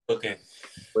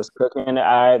Was cooking.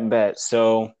 I bet.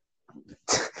 So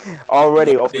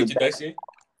already off The the introduction?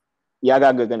 yeah, I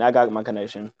got good. I got my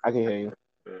connection. I can hear you.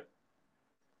 Yeah.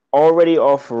 Already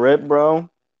off rip, bro.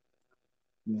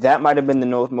 That might have been the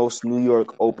most New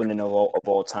York opening of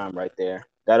all time, right there.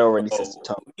 That already sets the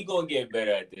Bro, tone. we gonna get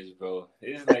better at this, bro.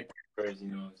 This is like the first, you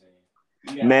know what I'm saying?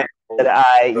 We gotta Man,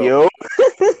 have bro. yo.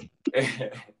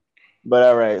 But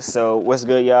all right. So what's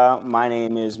good, y'all? My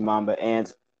name is Mamba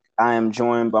Ant. I am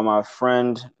joined by my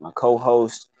friend, my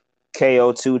co-host,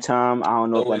 KO2 Tom. I don't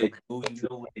know know if what that it do, you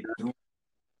know what it do.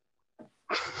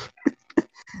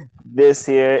 This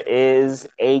here is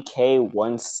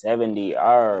AK170,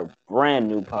 our brand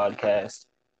new podcast,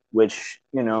 which,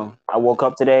 I woke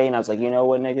up today and I was like, you know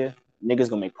what, nigga? Niggas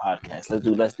gonna make podcasts.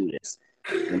 Let's do this.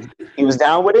 And he was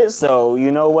down with it, so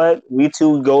you know what? We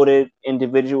two goated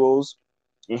individuals,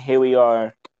 and here we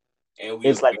are. And we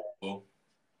It's like agreeable.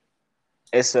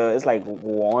 it's like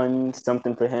one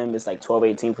something for him. It's like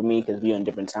 12:18 for me because we're in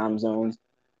different time zones.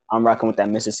 I'm rocking with that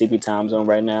Mississippi time zone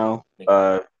right now.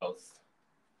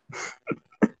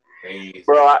 Crazy.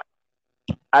 Bro,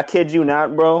 I kid you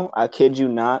not, bro. I kid you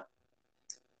not.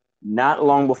 Not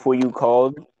long before you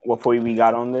called, before we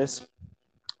got on this,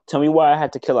 tell me why I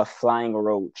had to kill a flying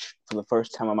roach for the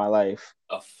first time in my life.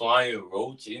 A flying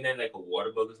roach? Isn't that like a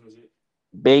water bug or some shit?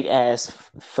 Big ass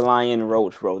flying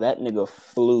roach, bro. That nigga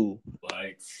flew.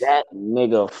 Like, That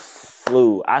nigga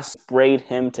flew. I sprayed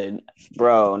him to,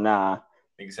 bro. Nah,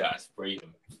 nigga said I sprayed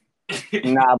him.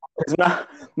 nah. It's not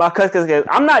my cousin.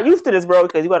 I'm not used to this, bro.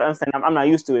 Because you gotta understand, I'm not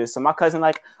used to this. So my cousin,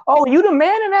 like, oh, you the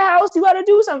man in the house. You gotta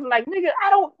do something. Like, nigga, I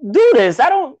don't do this. I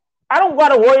don't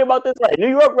gotta worry about this. Like New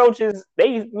York roaches,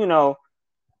 New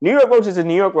York roaches are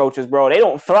New York roaches, bro. They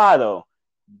don't fly though.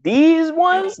 These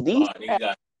ones,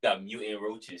 Nigga got mutant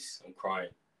roaches. I'm crying.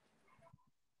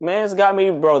 man's got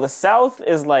me, bro. The South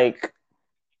is like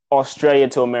Australia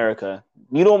to America.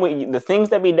 The things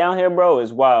that be down here, bro,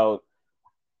 is wild.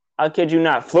 I kid you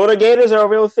not. Florida gators are a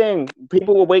real thing.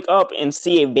 People will wake up and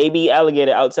see a baby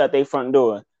alligator outside their front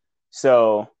door.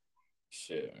 So,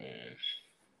 shit, man.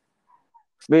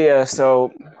 But yeah,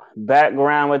 so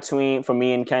background for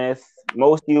me and Kenneth.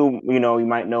 Most of you, you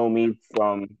might know me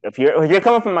from if you're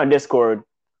coming from my Discord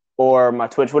or my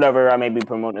Twitch, whatever I may be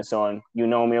promoting this on. You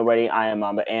know me already. I am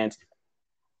Mamba Ant.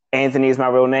 Anthony is my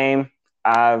real name.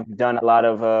 I've done a lot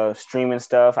of streaming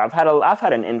stuff. I've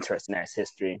had an interesting ass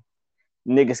history.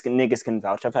 Niggas can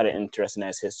vouch. I've had an interesting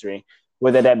ass history.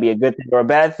 Whether that be a good thing or a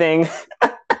bad thing,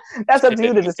 that's up to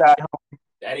you to decide.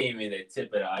 That ain't even the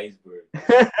tip of the iceberg.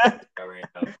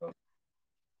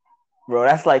 Bro,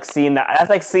 that's like seeing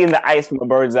the ice from a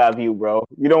bird's eye view, bro.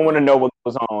 You don't want to know what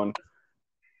goes on.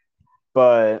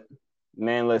 But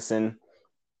man, listen,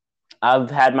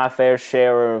 I've had my fair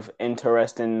share of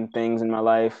interesting things in my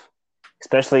life.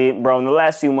 Especially, bro, in the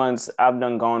last few months, I've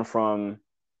gone from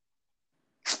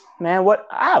man, what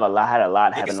I have had a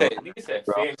lot happening. Nigga said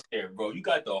fair share, bro. You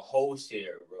got the whole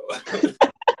share, bro. Fair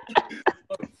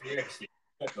share.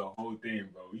 You got the whole thing,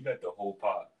 bro. You got the whole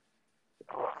pot.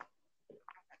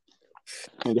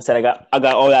 Like I said, I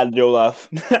got all that Joe love.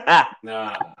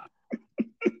 Nah.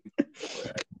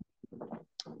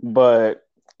 But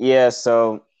yeah,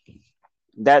 so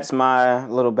that's my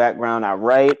little background. I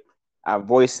write, I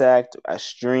voice act, I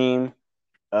stream.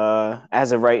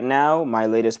 As of right now, my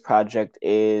latest project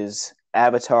is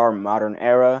Avatar Modern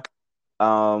Era.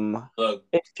 Plug.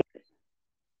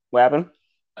 What happened?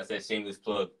 I said shameless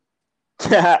plug.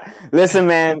 Listen,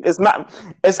 man,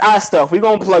 it's our stuff. We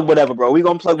gonna plug whatever, bro. We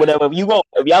gonna plug whatever.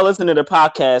 If y'all listen to the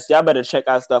podcast, y'all better check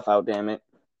our stuff out. Damn it,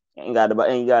 ain't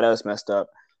got us messed up.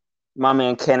 My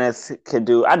man Kenneth could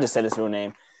do. I just said his real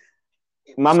name.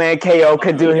 My man KO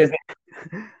could do his.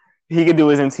 He could do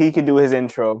his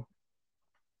intro.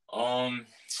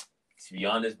 To be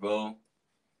honest, bro,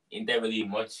 ain't that really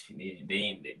much.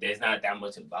 There's not that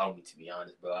much about me, to be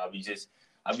honest, bro. I'll be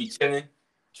chilling,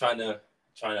 trying to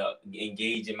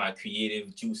engage in my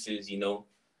creative juices. You know,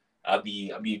 I'll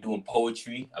be doing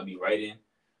poetry. I'll be writing,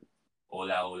 all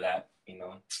that. You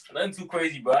know, nothing too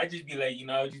crazy, bro. I just be like,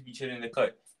 I'll just be chilling in the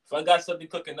cut. If I got something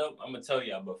cooking up, I'm gonna tell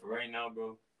y'all. But for right now,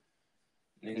 bro,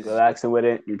 you relaxing with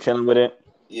it. You chilling with it.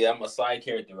 Yeah, I'm a side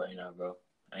character right now, bro.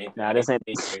 This ain't.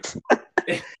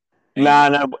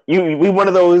 Nah. We one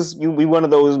of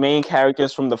those main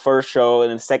characters from the first show,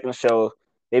 and the second show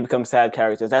they become side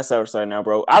characters. That's us right now,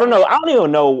 bro. I don't know. I don't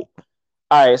even know.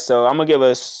 All right, so I'm gonna give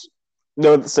us.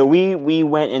 So we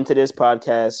went into this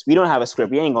podcast. We don't have a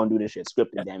script. We ain't gonna do this shit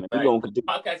scripted. Damn it. Right. Do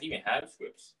podcasts even have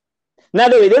scripts? No,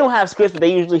 they don't have scripts, but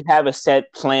they usually have a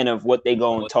set plan of what they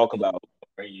go and talk about.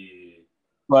 Yeah.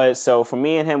 But so for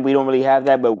me and him, we don't really have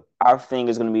that. But our thing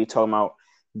is gonna be talking about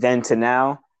then to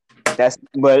now.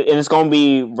 But it's gonna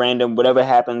be random. Whatever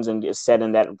happens and is said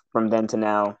in that from then to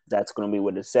now, that's gonna be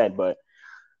what is said. But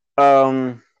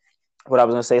what I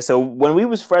was gonna say. So when we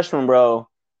was freshmen, bro,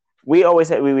 we always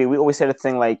had we always said a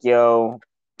thing like, yo,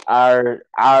 our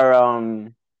our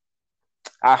um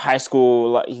our high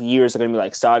school years are gonna be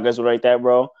like sagas like that,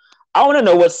 bro. I want to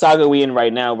know what saga we in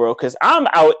right now, bro, because I'm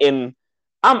out in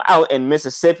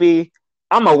Mississippi.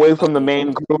 I'm away from the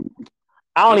main group.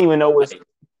 I don't even know what's.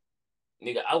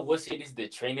 Nigga, I would say this is the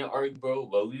training arc, bro,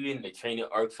 but we been in the training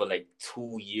arc for like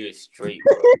 2 years straight,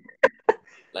 bro.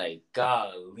 Like,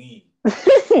 golly.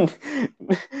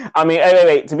 I mean,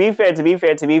 wait. To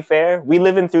be fair, we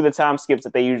living through the time skips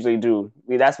that they usually do.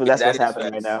 That's what's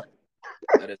happening right now.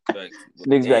 That is facts.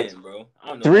 Damn, bro. I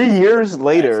don't know. 3 years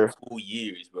later. 2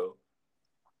 years, bro.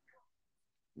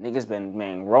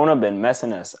 Niggas Rona been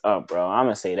messing us up, bro. I'm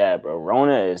gonna say that, bro.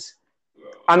 Rona is.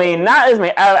 I mean, not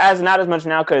as much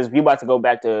now because we about to go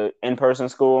back to in-person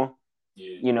school.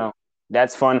 Yeah. You know,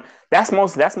 that's fun. That's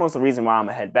most of the reason why I'm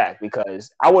gonna head back because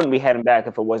I wouldn't be heading back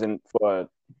if it wasn't for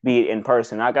be it in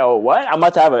person. I go, what? I'm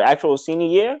about to have an actual senior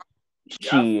year.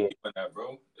 Shit, that,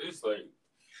 bro. It's like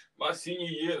my senior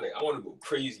year. Like I want to go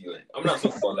crazy. Like I'm not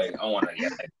talking about like I want to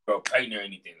get like girl pregnant or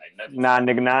anything. Like nothing. Nah,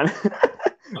 nigga, nah.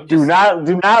 Do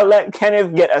not let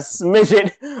Kenneth get a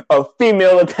smidgen of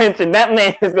female attention. That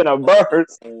man is gonna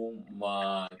burst. Oh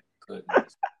my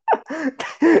goodness!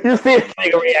 You see this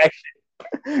nigga reaction.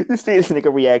 You see this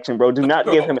nigga reaction, bro. Do not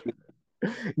give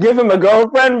him a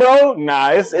girlfriend, bro.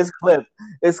 Nah, it's clip.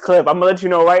 It's clip. I'm gonna let you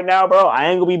know right now, bro. I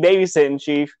ain't gonna be babysitting,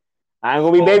 Chief. I ain't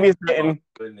gonna be babysitting. My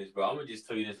goodness, bro. I'm gonna just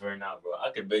tell you this right now, bro.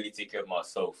 I can barely take care of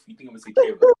myself. You think I'm gonna take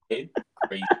care of a kid?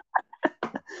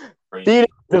 Crazy.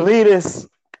 Delete this.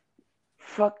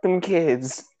 Fuck them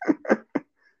kids.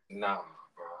 Nah,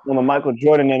 bro. I'm a Michael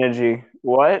Jordan energy.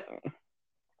 What?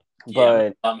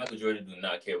 Yeah, but Michael Jordan do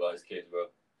not care about his kids, bro.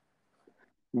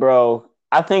 Bro,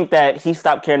 I think that he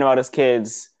stopped caring about his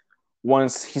kids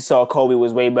once he saw Kobe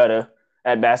was way better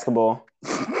at basketball.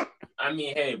 I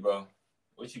mean, hey, bro,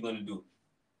 what you gonna do?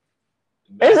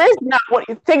 It's not what.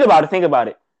 Think about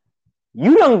it.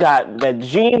 You done got the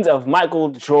genes of Michael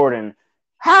Jordan.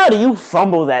 How do you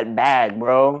fumble that bag,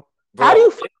 bro? How do you?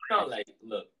 It's not like,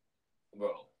 look,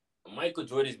 bro. Michael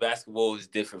Jordan's basketball is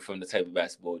different from the type of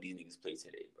basketball these niggas play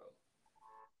today, bro.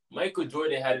 Michael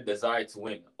Jordan had a desire to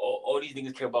win. All these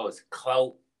niggas care about is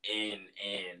clout and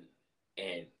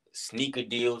sneaker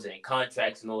deals and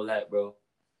contracts and all that, bro.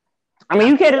 I mean,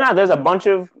 you can't deny there's a bunch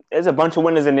of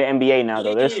winners in the NBA now,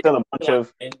 though. There's still a bunch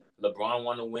of LeBron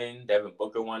want to win. Devin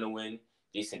Booker want to win.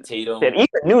 Jason Tatum.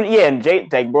 And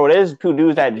Jake, like, bro, there's two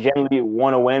dudes that generally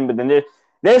want to win, but then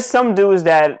there's some dudes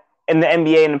that in the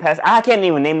NBA in the past, I can't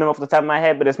even name them off the top of my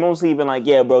head, but it's mostly even like,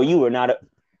 yeah, bro, you were not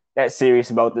that serious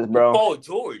about this, bro. Paul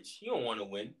George, he don't want to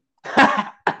win.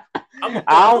 I'm a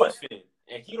Paul George fan,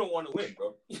 and he don't want to win,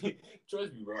 bro.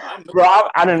 Trust me, bro.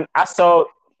 I saw.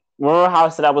 Remember how I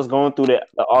said I was going through the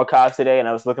archives today, and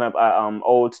I was looking up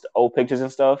old pictures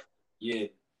and stuff. Yeah.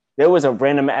 There was a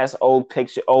random ass old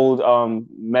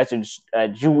message.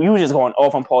 You were just going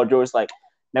off on Paul George. Like,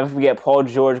 never forget, Paul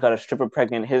George got a stripper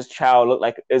pregnant. His child looked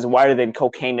like is whiter than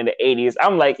cocaine in the 80s.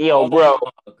 I'm like, yo, bro.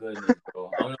 Oh my goodness, bro.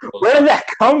 Where did that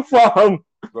come from,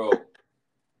 bro?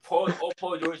 Paul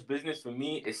George's business for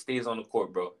me, it stays on the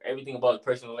court, bro. Everything about his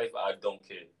personal life, I don't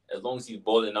care. As long as he's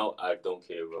balling out, I don't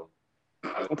care, bro.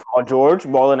 Paul George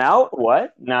balling out?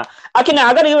 What? Nah, I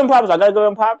gotta give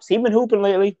him props. He been hooping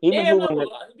lately. He been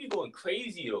be going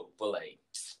crazy though. But like,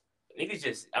 niggas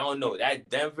just, I don't know. That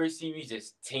Denver series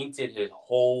just tainted his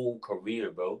whole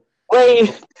career, bro.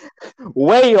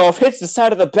 Way off. Hits the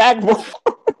side of the back, bro.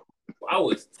 I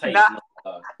was tight.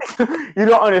 You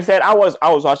don't understand. I was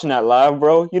watching that live,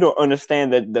 bro. You don't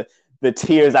understand the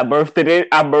tears I burst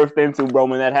into, bro,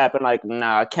 when that happened. Like,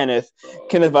 nah, Kenneth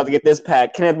about to get this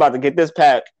pack.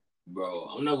 Bro,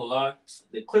 I'm not gonna lie.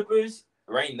 The Clippers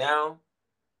right now,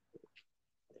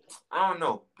 I don't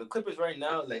know. The Clippers right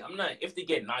now, like, if they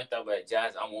get knocked out by the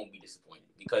Jazz, I won't be disappointed.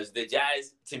 Because the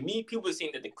Jazz, to me, people are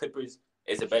saying that the Clippers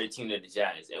is a better team than the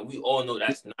Jazz. And we all know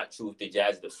that's not true if the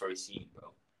Jazz is the first seed, bro.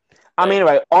 I mean,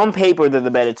 right, on paper, they're the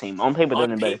better team. On paper, they're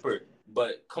the better.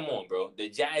 But come on, bro. The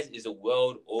Jazz is a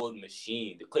well-oiled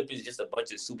machine. The Clippers is just a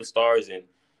bunch of superstars and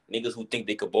niggas who think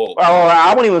they could ball. Oh, I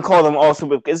wouldn't even call them all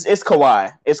super. It's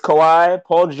Kawhi. It's Kawhi.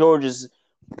 Paul George is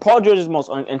the most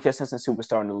inconsistent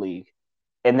superstar in the league,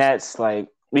 and that's like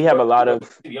we have a lot of.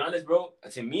 To be honest, bro,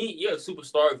 to me, you're a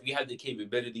superstar if you have the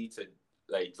capability to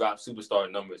like drop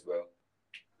superstar numbers, bro.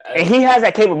 And he has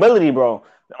that capability, bro.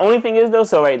 The only thing is though,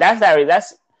 so right,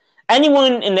 that's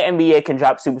anyone in the NBA can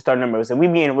drop superstar numbers, and we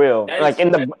being real. Like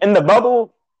in the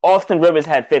bubble, Austin Rivers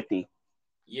had 50.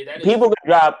 Yeah, that is People true. could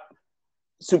drop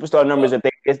superstar numbers But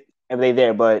if they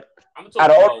there, but I'm out of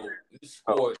talking all, about you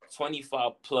score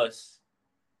 25 plus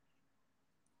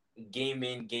game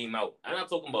in, game out. I'm not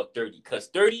talking about 30. Because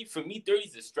 30, for me, 30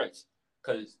 is a stretch.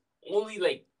 Because only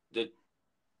like the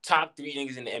top three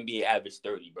niggas in the NBA average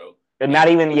 30, bro. not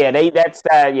And even that's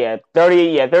that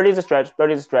 30 is a stretch.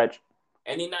 30 is a stretch.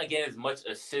 and they're not getting as much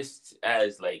assists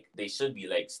as like they should be.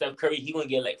 Like Steph Curry, he gonna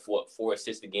get like four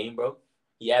assists a game, bro.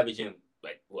 He averaging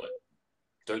like what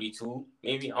 32,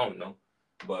 maybe, I don't know.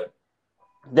 But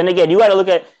Then again, you got to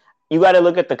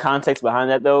look at the context behind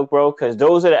that though, bro, because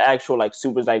those are the actual like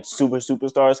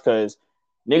superstars. Because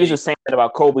niggas yeah, was saying that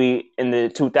about Kobe in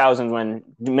the 2000s when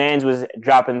Mans was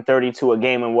dropping 32 a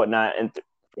game and whatnot, and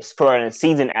for a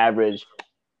season average.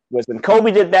 Was when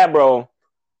Kobe did that, bro.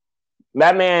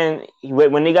 That man,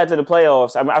 when they got to the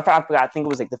playoffs, I forgot. I think it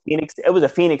was like the Phoenix. It was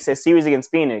a series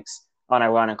against Phoenix.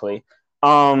 Unironically,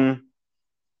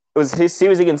 it was his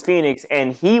series against Phoenix,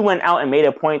 and he went out and made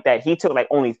a point that he took like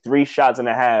only 3 shots and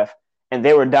a half, and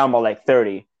they were down by like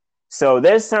 30. So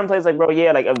there's some plays like, bro,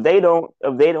 yeah, like if they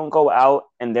don't go out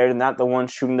and they're not the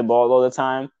ones shooting the ball all the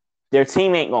time, their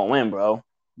team ain't gonna win, bro.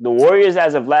 The Warriors,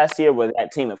 as of last year, were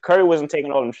that team. If Curry wasn't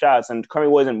taking all them shots and Curry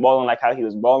wasn't balling like how he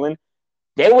was balling,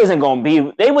 they wasn't even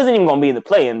gonna be in the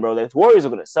play-in, bro. The Warriors are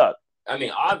gonna suck. I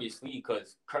mean, obviously,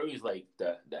 because Curry's like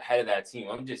the head of that team.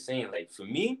 I'm just saying, like for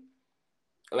me,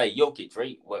 like Jokic,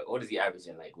 right? What is he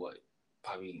averaging? Like what?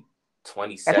 Probably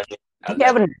 27, He 11.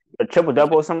 having a triple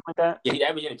double or something like that. Yeah, he's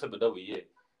averaging a triple double, yeah.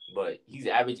 But he's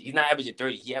not averaging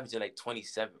 30. He averaging like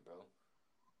 27, bro.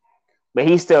 But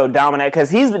he's still dominant because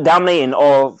he's dominating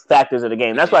all factors of the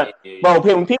game. That's why, Yeah. bro.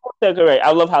 When people say, "Correct,"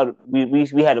 I love how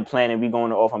we had a plan and we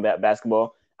going off on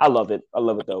basketball. I love it.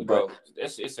 Though. But Bro,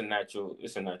 it's a natural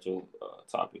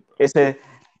topic, bro. it's a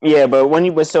yeah. But when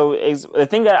you the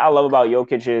thing that I love about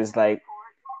Jokic is like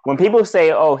when people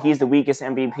say, "Oh, he's the weakest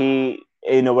MVP,"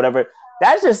 whatever.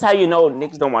 That's just how you know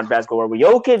niggas don't watch basketball. But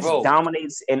Jokic Bro,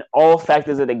 dominates in all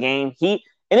factors of the game.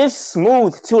 And it's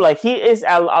smooth too. Like he is.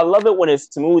 I love it when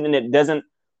it's smooth and it doesn't.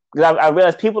 Because I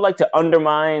realize people like to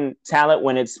undermine talent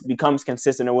when it becomes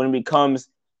consistent or when it becomes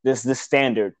this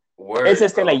standard. It's word,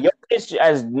 just bro. like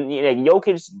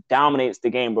Jokic dominates the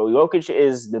game, bro. Jokic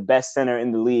is the best center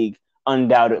in the league,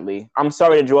 undoubtedly. I'm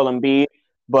sorry to Joel Embiid,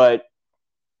 but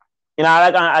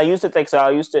I used to think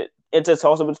so. It's a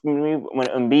toss up between me when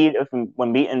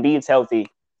Embiid's healthy,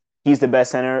 he's the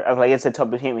best center. I was like, it's a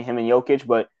tough between him and Jokic,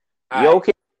 but I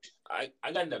Jokic,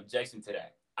 I got an objection to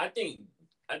that. I think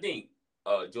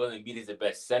Joel Embiid is the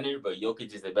best center, but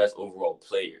Jokic is the best overall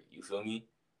player. You feel me?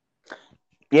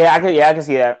 I can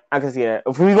see that.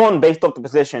 If we're going based off the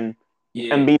position,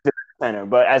 Yeah. Embiid's the center,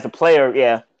 but as a player,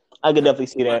 yeah, I could definitely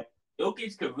see that.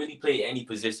 Jokic could really play any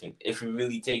position if you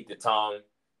really take the time,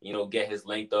 get his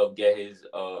length up, get his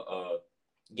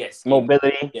get scheme,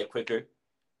 Mobility, get quicker.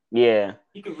 yeah.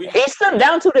 He could really. He slimmed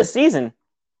down to this season.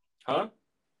 Huh?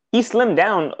 He slimmed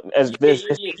down as this.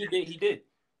 Yeah. He did.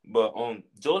 But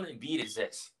Joel Embiid is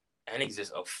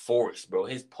just a force, bro.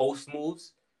 His post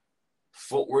moves,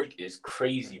 footwork is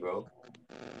crazy, bro.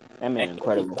 That man And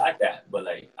incredible. got that, but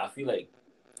like I feel like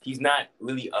he's not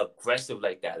really aggressive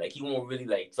like that. Like he won't really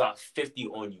like drop 50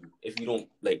 on you if you don't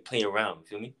like play around. You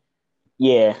feel me?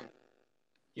 Yeah.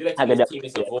 You like to his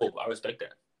teammates evolve. I respect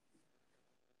that.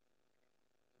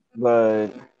 But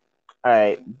all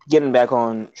right, getting back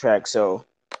on track. So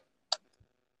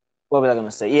what was I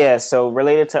gonna say? Yeah, so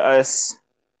related to us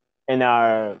in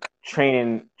our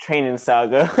training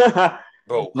saga.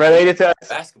 Bro, related to us.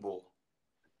 basketball.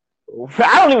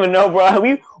 I don't even know, bro.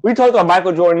 We talked about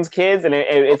Michael Jordan's kids, and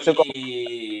it took.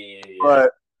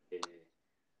 But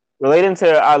relating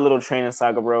to our little training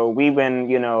saga, bro, we've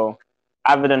been,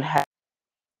 I've been. I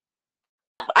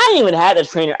didn't even have a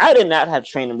trainer. I did not have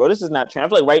training, bro. This is not training. I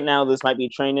feel like right now this might be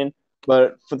training,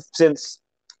 but since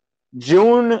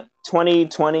June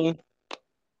 2020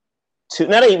 to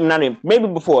not even maybe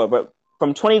before, but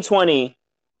from 2020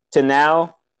 to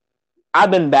now,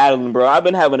 I've been battling, bro. I've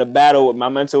been having a battle with my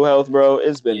mental health, bro.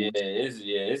 It's been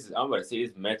I'm about to say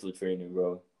it's mental training,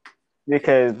 bro.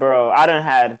 Because, bro, I done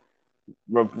had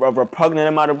a repugnant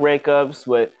amount of breakups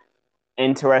with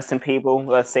interesting people.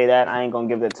 Let's say that. I ain't gonna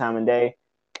give it time of day.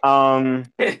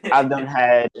 I've done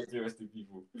had interesting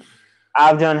people.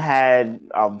 I've done had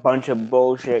a bunch of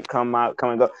bullshit come and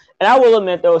go. And I will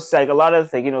admit, though, it's like a lot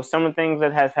of things, some of the things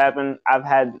that have happened, I've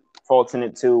had faults in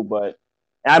it too. But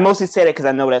I mostly say that because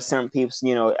I know that certain people,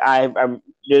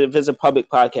 if it's a public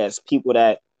podcast, people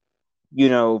that,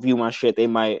 view my shit, they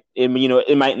might, it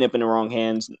might nip in the wrong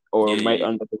hands or might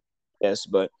end up yes.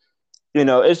 But,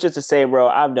 it's just to say, bro,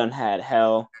 I've done had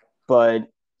hell. But,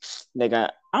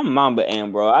 I'm Mamba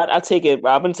M, bro. I take it,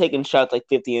 bro. I've been taking shots like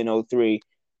 50 and 03.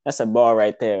 That's a bar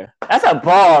right there. That's a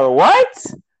bar. What?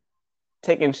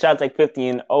 Taking shots like 50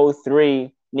 and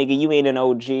 03. Nigga, you ain't an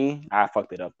OG. I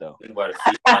fucked it up though. Think about a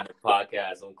free on the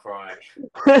podcast. I'm crying.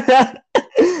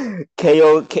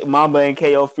 Mamba and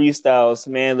KO freestyles.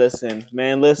 Man,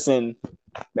 listen.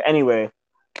 But anyway,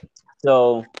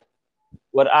 so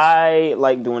what I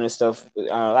like doing is stuff.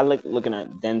 I like looking at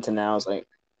then to now. Is like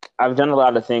I've done a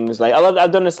lot of things. Like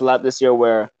I've done this a lot this year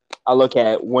where I look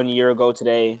at 1 year ago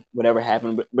today, whatever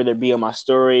happened, whether it be on my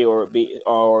story or be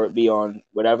on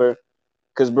whatever.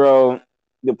 Because bro,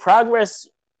 the progress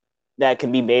that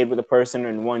can be made with a person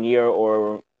in 1 year,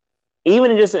 or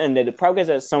even just in the progress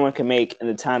that someone can make in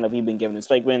the time that we've been given.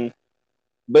 It's like when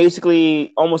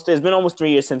basically it's been almost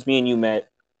 3 years since me and you met.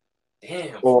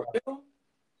 Damn, Or, for real?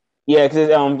 yeah, because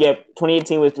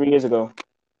 2018 was 3 years ago.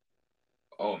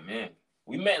 Oh man,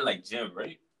 we met in like gym,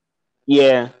 right?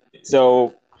 Yeah.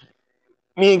 So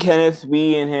me and Kenneth,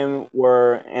 we and him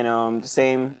were in the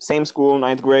same school,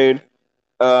 ninth grade.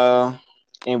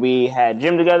 And we had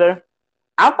gym together.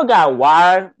 I forgot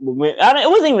why. It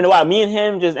wasn't even why. Me and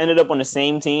him just ended up on the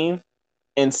same team,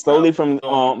 and slowly from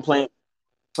playing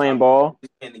ball.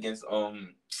 Playing against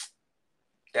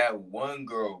that one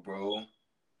girl, bro. It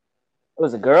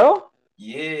was a girl.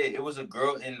 Yeah, it was a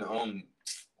girl in who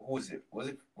was it?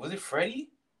 Was it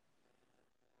Freddie?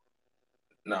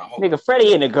 Nah, Nigga,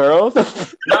 Freddie and a girl.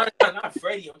 not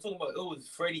Freddie. I'm talking about it was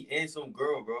Freddie and some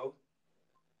girl, bro.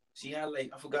 She had like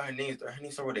I forgot her name. Her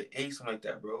name started with an A, something like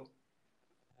that, bro.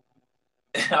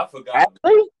 I forgot.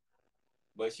 Actually?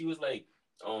 But she was like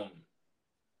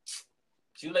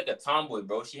she was like a tomboy,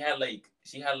 bro. She had like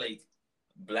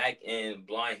black and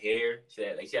blonde hair. She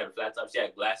had a flat top. She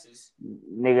had glasses.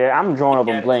 Nigga, I'm drawing up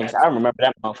on blanks. I remember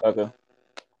that motherfucker.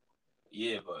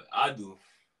 Yeah, but I do.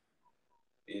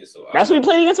 Yeah, so that's when we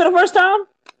played against for the first time?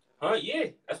 Huh? Yeah,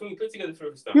 that's when we played together for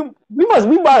the first time. We might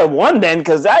have won then,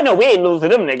 because I know we ain't lose to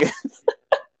them niggas.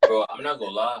 Bro, I'm not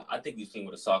gonna lie. I think we playing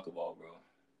with a soccer ball, bro.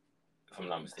 If I'm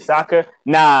not mistaken. Soccer?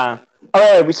 Nah.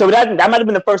 All right, so that might have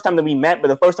been the first time that we met, but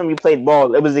the first time we played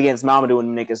ball, it was against Mamadou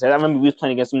and the niggas. I remember we was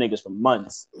playing against some niggas for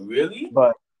months. Really?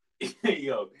 But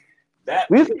yo, that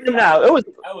we was playing now. It was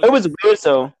weird.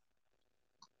 So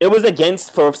it was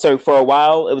against for a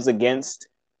while. It was against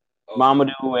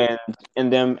Mamadou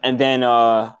and them, and then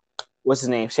what's his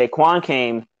name? Shaquan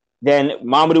came. Then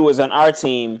Mamadou was on our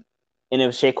team, and it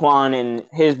was Shaquan and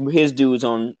his dudes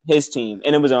on his team,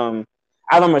 and it was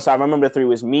I remember the three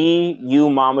was me, you,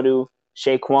 Mamadou,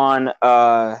 Shaquan,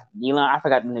 Nelan, I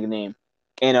forgot the nigga name,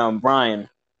 and Brian,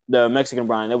 the Mexican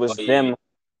Brian. It was them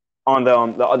on the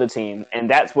other team, and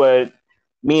that's what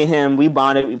me and him we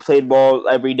bonded. We played ball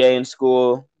every day in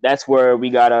school. That's where we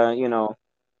got I mean,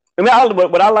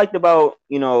 what I liked about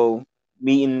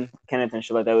meeting Kenneth and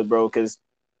shit like that with bro, because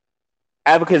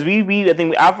we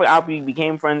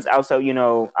became friends outside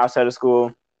of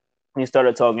school. We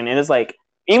started talking, and it's like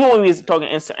even when we was talking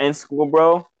in school,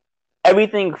 bro,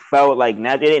 everything felt like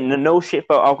no shit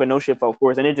felt awkward, no shit felt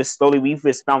forced, and it just slowly we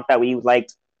just found that we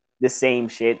liked the same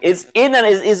shit. It's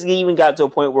even got to a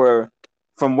point where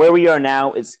from where we are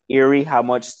now, it's eerie how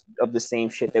much of the same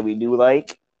shit that we do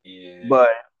like. Yeah. But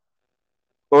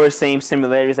or same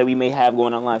similarities that we may have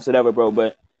going on life, whatever, bro.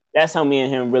 But that's how me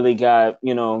and him really got,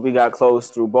 we got close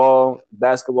through ball.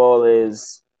 Basketball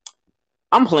is.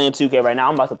 I'm playing 2K right now.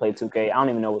 I'm about to play 2K. I don't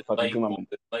even know what fucking game I'm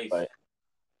playing. But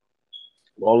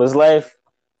ball is life,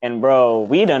 and bro,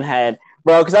 we done had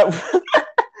because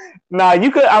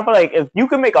you could. I feel like if you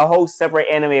could make a whole separate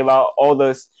anime about all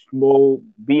the bull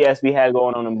BS we had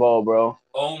going on in ball, bro.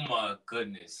 Oh my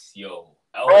goodness, yo.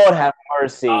 Lord have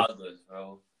mercy.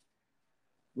 Bro.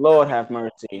 Lord have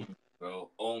mercy.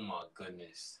 Bro, oh my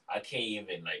goodness. I can't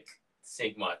even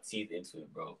sink my teeth into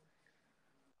it, bro.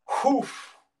 Whew.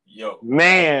 Yo.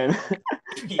 Man.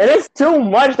 And it's too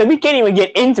much that we can't even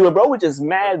get into it, bro, which is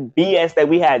mad BS that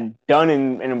we had done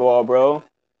in the ball, bro.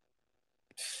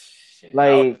 Shit,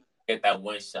 get that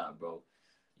one shot, bro.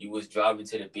 You was driving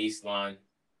to the baseline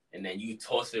and then you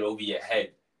tossed it over your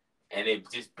head and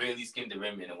it just barely skimmed the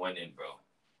rim and it went in, bro.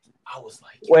 I was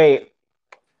like, wait.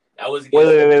 That was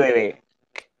wait.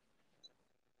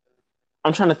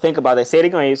 I'm trying to think about that. Say it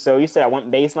again. So you said I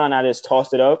went baseline, I just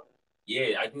tossed it up?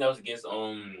 Yeah, I think that was against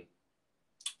Jana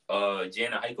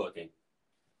Heiko, I think.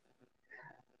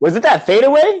 Was it that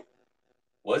fadeaway?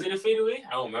 Was it a fadeaway?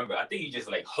 I don't remember. I think you just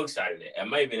hook shotted it. It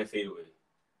might have been a fadeaway.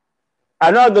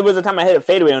 I know there was a time I hit a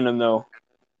fadeaway on them though.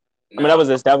 Nah. I mean that was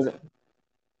it.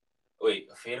 Wait,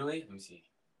 a fadeaway? Let me see.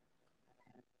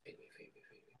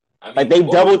 I mean, they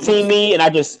double teamed me, and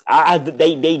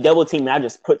they double teamed me. I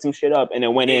just put some shit up, and it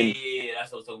went in. Yeah,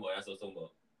 That's what I'm talking about. That's what I'm talking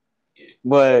about. Yeah.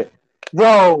 But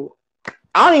bro,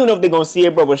 I don't even know if they're gonna see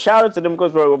it, bro. But shout out to them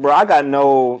because bro, I got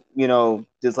no,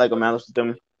 dislike or malice with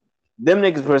them. Them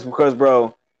niggas because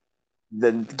bro,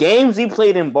 the games he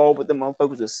played in ball with the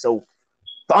motherfuckers was so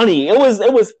funny. It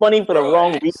was funny for the Bro,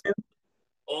 wrong reason.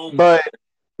 oh my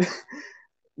But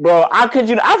bro, I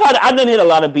done hit a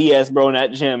lot of BS, bro, in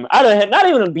that gym. I done hit not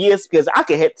even a BS because I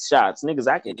can hit shots, niggas.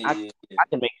 I can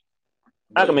make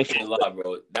I Bro, can you make can't lie,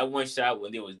 bro. That one shot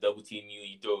when they was double teaming you,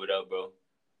 you throw it up, bro.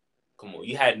 Come on,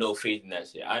 you had no faith in that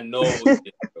shit. I know you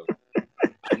did, bro.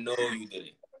 I know you did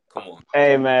it. Come on.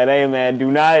 Hey man,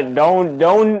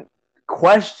 don't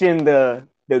question the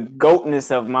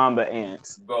goatness of Mamba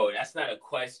Ants. Bro, that's not a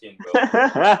question, bro.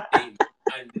 Hey,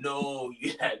 I know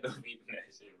you had no faith in that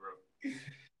shit, bro.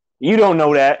 You don't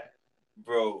know that.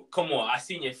 Bro, come on. I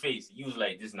seen your face. You was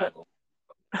like, this is not going.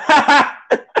 I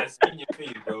seen your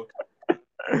face, bro.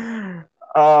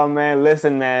 Oh man,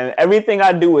 listen, man. Everything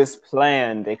I do is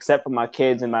planned except for my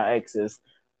kids and my exes.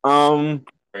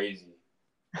 Crazy.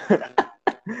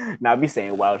 Nah, I be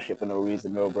saying wild shit for no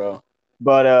reason, though, bro.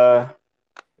 But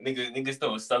niggas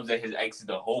throwing subs at his exes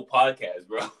the whole podcast,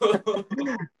 bro.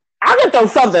 I can throw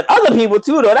subs at other people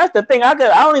too, though. That's the thing. I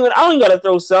don't even gotta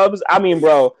throw subs. I mean,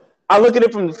 bro, I look at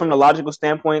it from the logical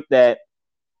standpoint that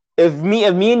if me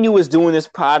and you was doing this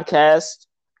podcast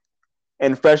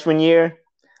in freshman year,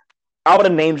 I would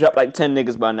have name dropped like 10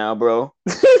 niggas by now, bro.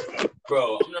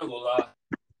 Bro, I'm not gonna lie.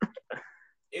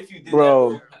 If you did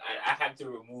bro. that, bro, I have to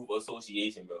remove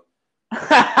association, bro.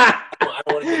 I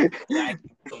don't want to get like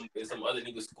some other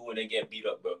niggas school and they get beat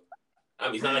up, bro. I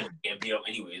mean, it's not like you get beat up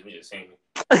anyways. I'm just saying.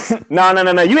 No.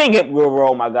 You ain't get bro.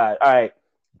 Oh my god. All right,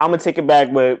 I'm gonna take it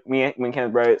back with me and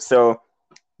Kenneth, bro. So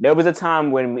there was a time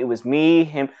when it was me,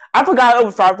 him. I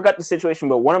forgot the situation,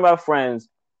 but one of our friends,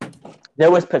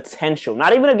 there was potential.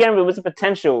 Not even again, it was a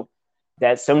potential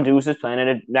that some dudes was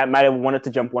planning that might have wanted to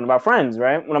jump one of our friends,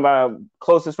 right? One of our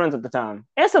closest friends at the time.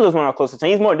 And still is one of our closest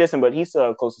friends. He's more distant, but he's still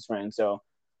our closest friend. So,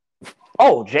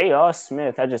 J.R.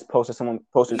 Smith. I just posted someone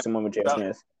with J.R.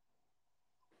 Smith.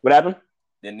 What happened?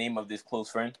 The name of this close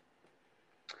friend?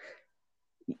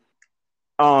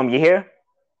 You hear?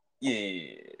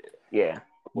 Yeah.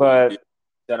 But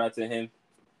shout out to him.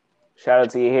 Shout out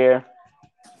to you here.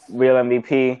 Real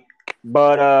MVP.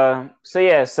 But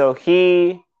so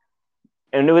he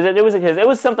and it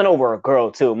was something over a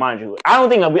girl too, mind you. I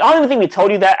don't even think we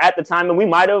told you that at the time, and we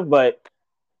might have, but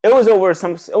it was over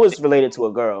it was related to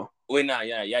a girl. Wait, nah,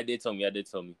 yeah, I did tell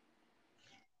me.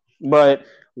 But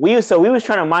we was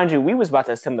trying to, mind you, we was about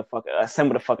to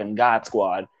assemble the fucking God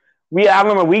Squad. I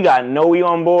remember we got Noe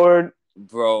on board.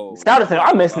 Bro.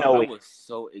 I miss Noe. I was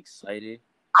so excited.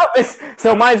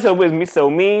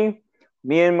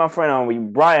 Me and my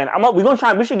friend Brian.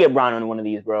 We should get Brian on one of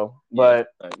these, bro. But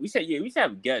we should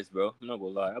have guests, bro. I'm not gonna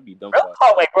lie, I'll be dumb.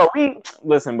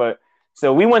 Bro,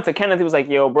 so we went to Kenneth. He was like,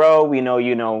 "Yo, bro, we know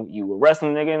you were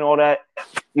wrestling nigga and all that.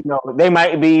 They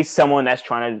might be someone that's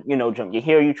trying to jump you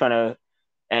here. You trying to."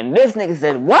 And this nigga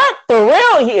said, "What? For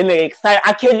real?" And they excited.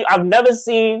 I kid you, I've never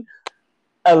seen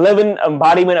a living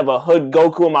embodiment of a hood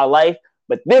Goku in my life,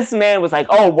 but this man was like,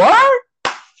 "Oh, what?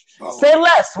 Say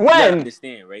less." When? You gotta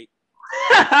understand, right?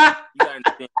 You gotta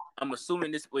understand. I'm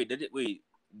assuming this.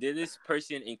 Did this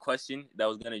person in question that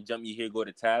was gonna jump you here go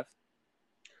to Taft?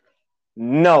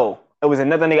 No, it was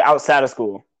another nigga outside of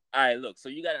school. All right, look. So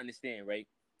you gotta understand, right?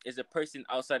 It's a person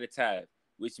outside of Taft,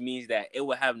 which means that it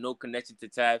will have no connection to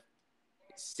Taft.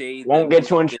 Won't get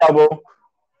you in trouble.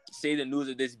 Say the news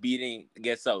of this beating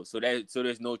gets out, so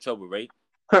there's no trouble, right?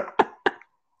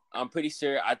 I'm pretty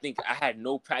sure. I think I had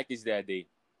no practice that day.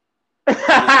 So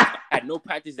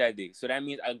that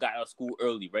means I got out of school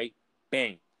early, right?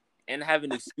 Bang. And I have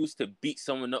an excuse to beat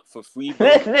someone up for free. Bro.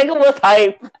 This nigga was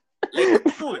hype. Like,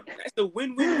 come on. That's a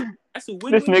win-win.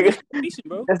 Situation,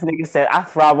 bro. This nigga said, "I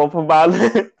thrive off of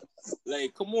violence."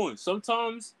 Like, come on.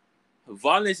 Sometimes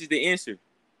violence is the answer.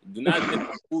 Do not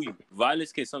fool you.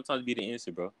 Violence can sometimes be the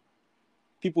answer, bro.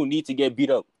 People need to get beat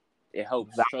up. It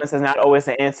helps. Violence is not always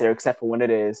the answer, except for when it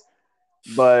is.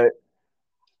 But,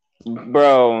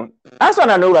 bro, that's when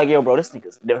I knew, like, yo, bro, this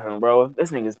nigga's different, bro.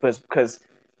 This nigga's pissed. Because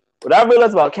what I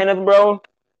realized about Kenneth, bro,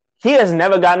 he has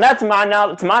never gotten, to my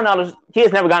knowledge, he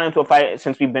has never gotten into a fight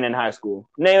since we've been in high school.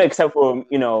 Except for,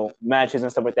 matches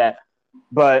and stuff like that.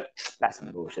 But that's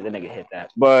some bullshit. That nigga hit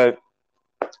that. But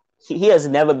he has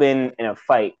never been in a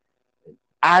fight.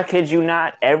 I kid you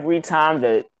not, every time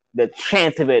the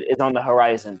chance of it is on the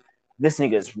horizon, this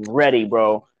nigga's ready,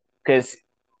 bro. Because,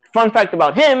 fun fact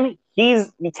about him,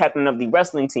 he's the captain of the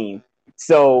wrestling team.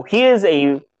 So this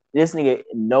nigga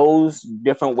knows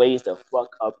different ways to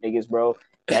fuck up niggas, bro.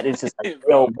 That is just like,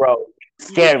 yo, bro,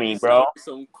 scare me, bro.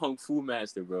 Some kung fu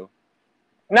master, bro.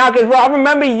 Nah, cause bro, I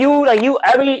remember you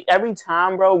every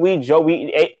time, bro. We joke.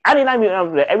 I didn't even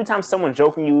know every time someone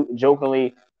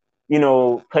jokingly,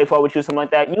 play for with you, something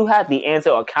like that. You had the answer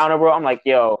or counter, bro. I'm like,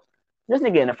 yo, this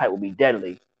nigga in a fight would be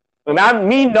deadly. But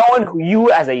me knowing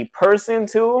you as a person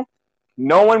too,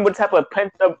 knowing what type of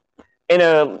pent up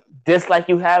inner dislike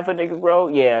you have for niggas, bro.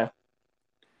 Yeah,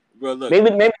 bro. Look,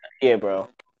 maybe, yeah, bro.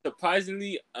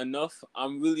 Surprisingly enough,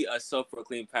 I'm really a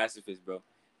self-proclaimed pacifist, bro.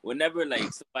 Whenever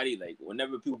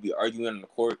whenever people be arguing on the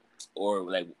court or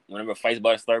like whenever fights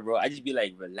about to start, bro, I just be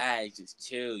like, relax, just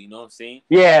chill. You know what I'm saying?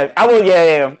 Yeah, I will.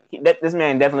 Yeah. This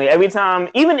man definitely. Every time,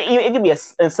 even it could be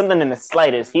something in the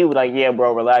slightest. He would like, yeah,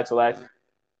 bro, relax,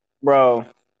 bro.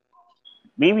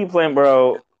 We be playing,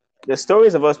 bro. The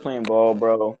stories of us playing ball,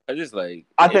 bro. I just like.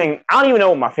 I don't even know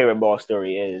what my favorite ball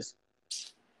story is.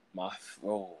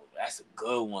 That's a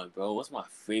good one, bro. What's my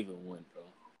favorite one, bro?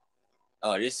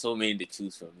 Oh, there's so many to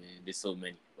choose from, man. There's so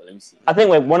many. But let me see. I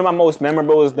think like one of my most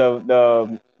memorable is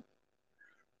the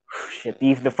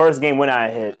first game when I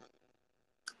hit.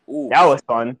 Ooh, that was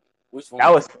fun. Which one?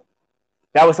 That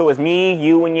was it was me,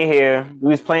 you, and your hair. We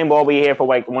was playing ball with your hair for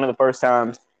like one of the first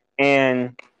times,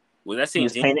 and was that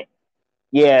St. James?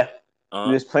 Yeah,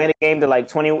 we was playing a game to like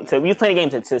 20. So we was playing a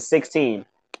game to 16,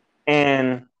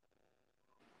 and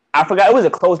I forgot it was a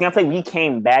close game. I think we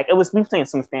came back. We playing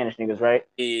some Spanish niggas, right?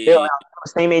 Yeah. They're the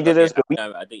same age as us.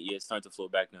 I think it's starting to flow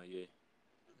back now. Yeah.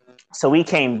 So we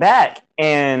came back,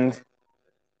 and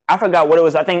I forgot what it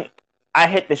was. I think I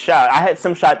hit the shot. I hit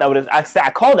some shot that was. I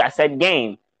called it. I said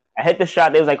game. I hit the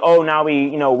shot. They was like, oh, now we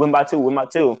win by two.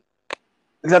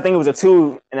 Because I think it was a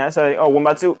 2, and I said, oh, win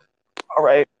by 2. All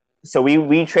right. So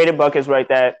we traded buckets right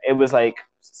there. It was like,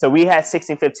 so we had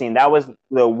 16-15. That was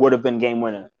the would have been game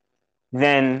winner.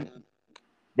 Then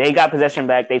they got possession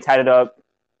back. They tied it up.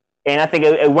 And I think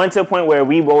it went to a point where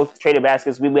we both traded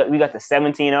baskets. We got to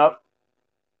 17 up.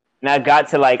 And I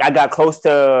got close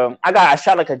to, I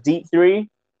shot like a deep 3.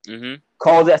 Mm-hmm.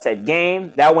 Called it, I said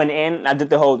game. That went in. I did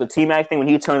the T-Mac thing when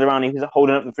he turned around and he was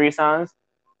holding up the 3 signs.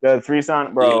 The 3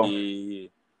 sign, bro. Yeah.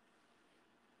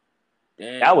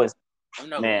 Damn. That was, I'm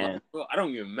not man. gonna lie, bro, I don't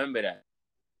even remember that.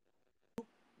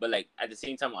 But like at the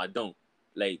same time, I don't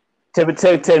like to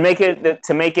make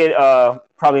it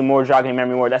probably more jogging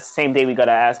memory more. That's the same day we got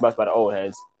our ass bust by the old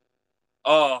heads.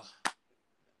 Oh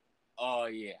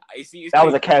yeah. I see. That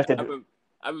was a character.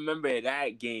 I remember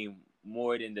that game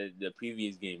more than the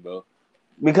previous game, bro.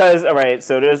 Because all right,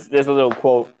 so there's a little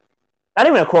quote. Not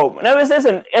even a quote. No,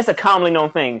 it's a commonly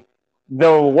known thing.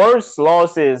 The worst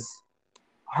losses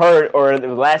hurt or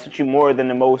lasted you more than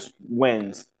the most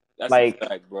wins. That's like a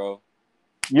fact, bro.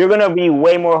 You're gonna be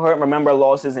way more hurt. Remember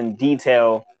losses in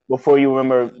detail before you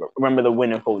remember the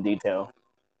win in full detail.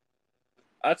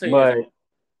 I'll tell you.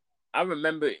 I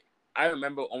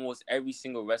remember almost every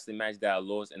single wrestling match that I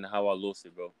lost and how I lost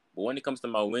it, bro. But when it comes to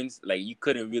my wins, like you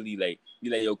couldn't really like be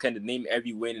like, yo, Kendra, name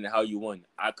every win and how you won.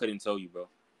 I couldn't tell you, bro.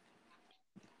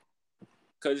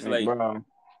 Cause it's like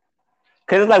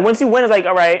once you win, it's like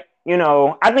all right,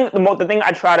 I think the thing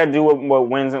I try to do with my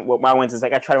wins is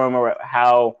like I try to remember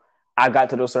how I got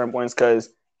to those certain points because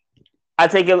I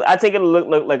take it a look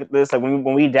like this. Like when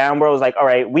we down, bro, it's like all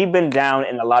right, we've been down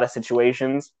in a lot of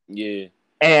situations. Yeah.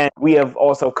 And we have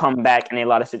also come back in a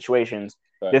lot of situations.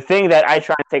 Right. The thing that I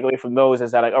try to take away from those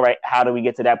is that like, all right, how do we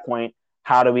get to that point?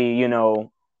 How do we,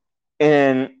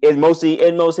 and it mostly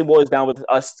boils down with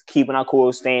us keeping our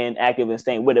cool, staying active and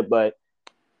staying with it. But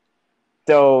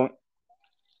so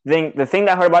the thing that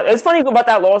I heard about, it's funny about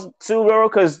that loss too, bro,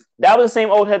 because that was the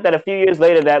same old head that a few years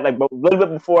later that like a little bit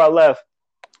before I left,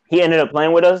 he ended up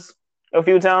playing with us a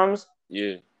few times.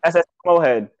 Yeah. That's that old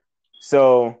head.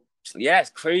 So yeah,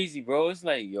 it's crazy, bro. It's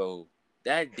like, yo,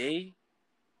 that day.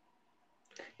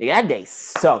 Yeah, that day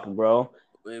sucked, bro.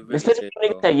 Especially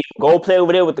when niggas say, "You go play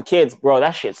over there with the kids, bro."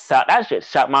 That shit sucked. That shit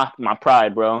shot my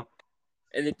pride, bro.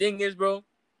 And the thing is, bro,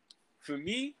 for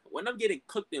me, when I'm getting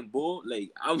cooked in bull,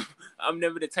 like I'm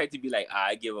never the type to be like,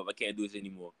 I give up. I can't do this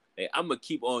anymore. Like I'm gonna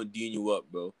keep on doing you up,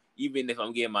 bro. Even if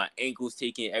I'm getting my ankles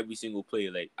taken every single play,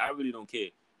 like I really don't care.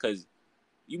 Cause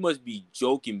you must be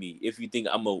joking me if you think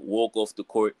I'm gonna walk off the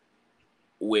court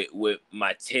with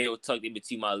my tail tucked in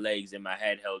between my legs and my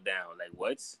head held down. Like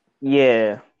what?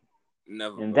 Yeah.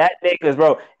 Never. And that niggas,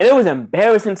 bro. And it was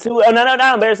embarrassing too. Oh no,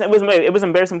 not embarrassing. It was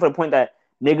embarrassing for the point that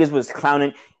niggas was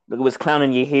clowning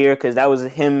your hair because that was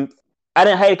him. I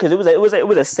didn't hate it because it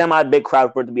was a semi big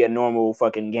crowd for it to be a normal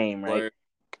fucking game, right? Word.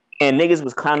 And niggas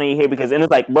was clowning your hair because it's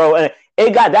like, bro, and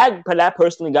it got that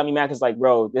personally got me mad because like,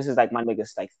 bro, this is like my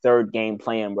niggas like third game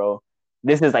playing, bro.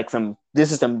 This is some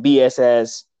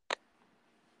BSS.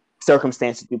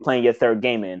 circumstances you playing your third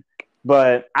game in.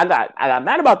 But I got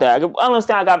mad about that. I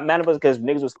understand I got mad about it because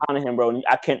niggas was clowning him, bro. And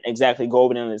I couldn't exactly go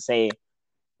over there and say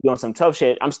doing some tough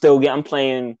shit. I'm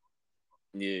playing.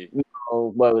 Yeah.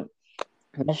 But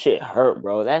that shit hurt,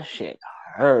 bro. That shit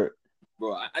hurt.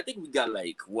 Bro, I think we got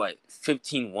like what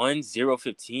 15-1,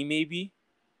 0-15 maybe,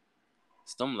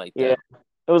 something like that. Yeah,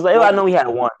 it was like I know we had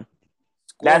one.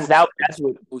 That's what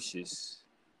atrocious.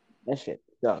 That shit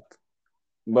sucked.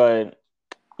 But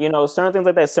certain things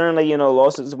like that, certainly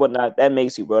losses and whatnot, that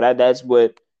makes you, bro. That's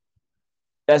what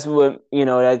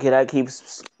that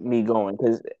keeps me going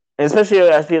because especially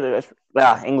I feel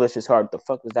English is hard. The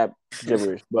fuck was that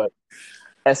gibberish? But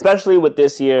especially with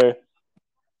this year,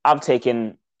 I've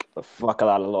taken a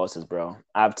lot of losses, bro.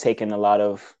 I've taken a lot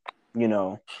of,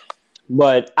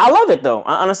 but I love it though.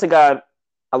 Honestly, God,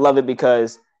 I love it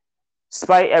because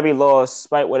despite every loss,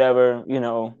 despite whatever,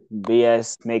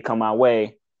 BS may come my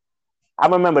way, I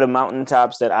remember the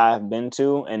mountaintops that I've been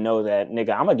to and know that,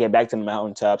 nigga, I'm going to get back to the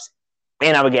mountaintops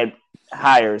and I'm going to get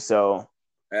higher. So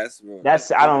I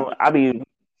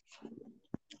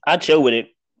chill with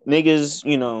it. Niggas,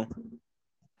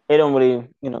 they don't really,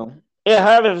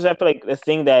 however, I feel like the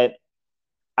thing that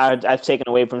I've taken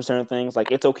away from certain things,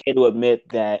 like it's okay to admit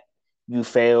that you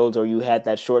failed or you had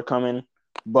that shortcoming,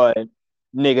 but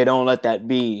nigga, don't let that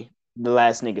be the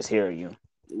last niggas hear of you.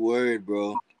 Word,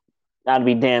 bro. I'd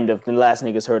be damned if the last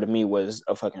niggas heard of me was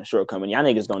a fucking shortcoming. Y'all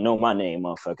niggas don't know my name,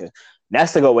 motherfucker.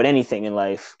 That's to go with anything in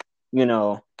life,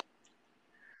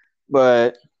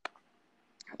 But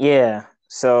yeah,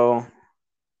 so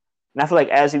and I feel like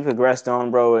as we progressed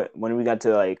on, bro, when we got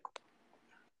to like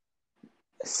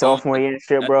sophomore year and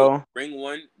shit, bro. Spring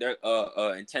one, there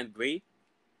in 10th grade.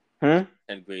 10th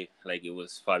grade, like it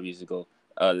was 5 years ago.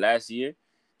 Last year,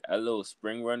 a little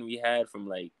spring run we had from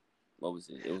like, what was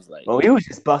it? It was like, we was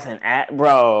just busting at,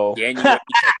 bro. January to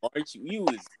March,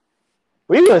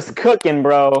 we was cooking,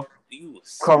 bro.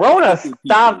 Corona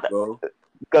stopped bro.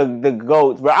 The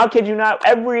goats, bro. I'll kid you not.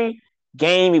 Every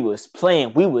game we was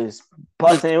playing, we was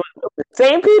busting. It was the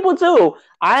same people too.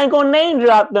 I ain't gonna name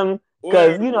drop them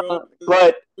because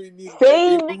but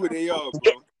same who they are, bro.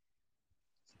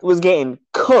 Was getting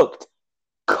cooked,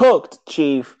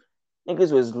 chief.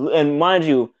 Niggas was, and mind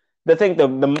you, the thing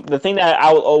that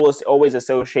I will always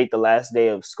associate the last day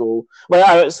of school,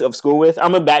 of school with.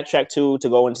 I'm gonna backtrack to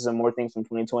go into some more things from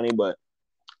 2020, but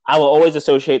I will always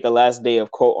associate the last day of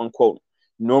quote unquote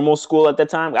normal school at the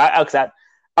time. I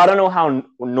don't know how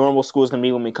normal school is gonna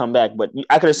be when we come back, but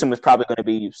I could assume it's probably gonna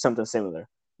be something similar.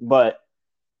 But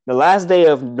the last day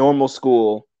of normal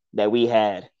school that we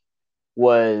had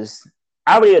was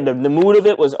the mood of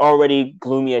it was already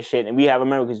gloomy as shit. And I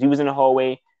remember because he was in the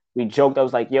hallway, we joked. I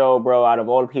was like, yo, bro, out of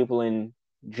all the people in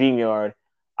Dreamyard,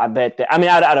 I bet that,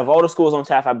 out of all the schools on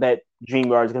Taft, I bet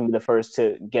Dreamyard is going to be the first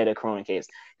to get a corona case.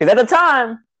 Because at the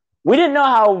time, we didn't know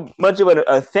how much of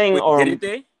a thing. Didn't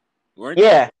they? Weren't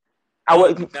yeah.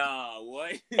 They? Nah,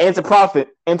 what? Into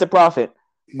profit.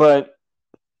 But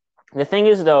the thing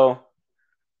is, though,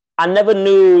 I never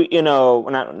knew,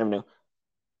 never knew.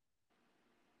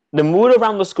 The mood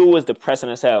around the school was depressing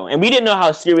as hell. And we didn't know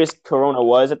how serious Corona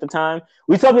was at the time.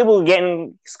 We saw people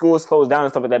getting schools closed down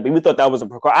and stuff like that, but we thought that was a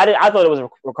precaution. I thought it was a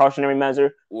precautionary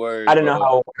measure. Word, I didn't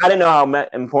know how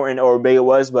important or big it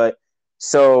was, but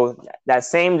so that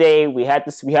same day we had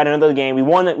another game. We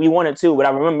won it too, but I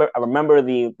remember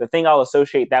the thing I'll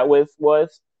associate that with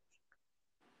was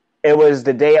it was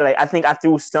the day, like I think I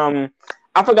threw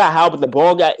I forgot how, but the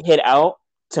ball got hit out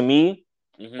to me.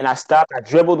 Mm-hmm. And I stopped. I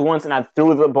dribbled once, and I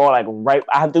threw the ball I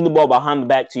threw the ball behind the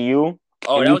back to you.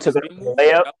 Oh, and that you was took a spin move?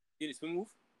 Did a spin move?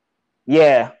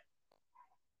 Yeah.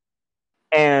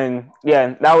 And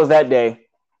yeah, that was that day.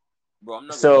 Bro, I'm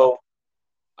not. So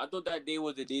I thought that day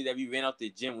was the day that we ran out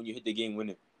the gym when you hit the game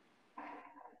winner.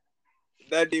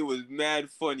 That day was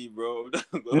mad funny, bro.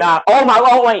 Nah.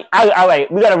 Oh wait.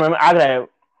 Wait. We gotta remember. I don't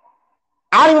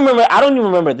even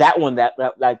remember that one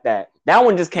like that. That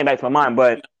one just came back to my mind,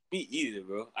 but. Me either,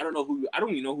 bro. I don't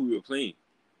even know who we were playing.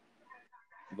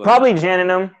 But, probably Jan and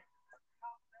them.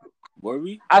 Were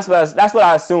we? That's what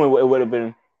I assume it would have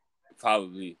been.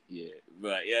 Probably, yeah.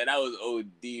 But yeah, that was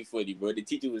OD funny, bro. The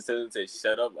teacher was telling us to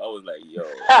shut up. I was like, yo.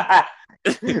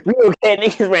 We okay,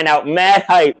 niggas ran out mad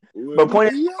hype. But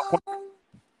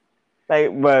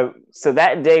so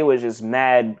that day was just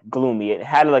mad gloomy. It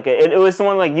had it was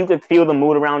someone like you could feel the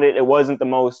mood around it. It wasn't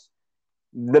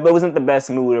it wasn't the best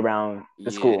mood around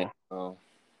the school. Oh.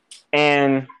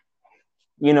 And,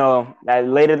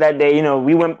 later that day,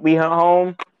 we went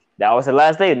home. That was the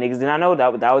last day. Niggas did not know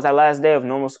that was our last day of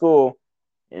normal school.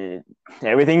 And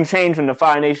everything changed when the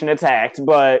Fire Nation attacked.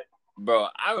 But Bro,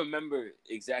 I remember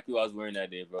exactly what I was wearing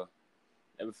that day, bro.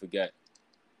 Never forget.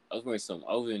 I was wearing some.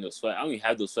 I was wearing those sweat. I don't even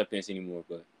have those sweatpants anymore,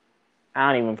 but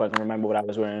I don't even fucking remember what I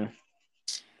was wearing.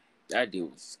 that day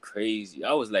was crazy.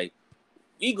 I was like,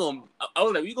 I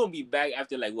was like, we gonna be back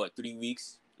after like what 3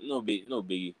 weeks? No big, no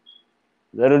biggie.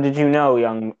 Little did you know,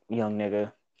 young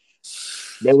nigga.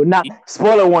 They would not.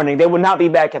 Spoiler warning: they would not be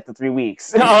back after 3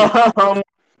 weeks.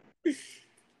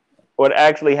 What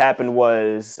actually happened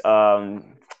was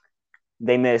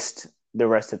they missed the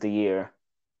rest of the year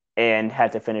and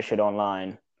had to finish it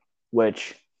online.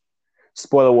 Which,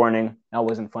 spoiler warning, that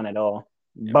wasn't fun at all.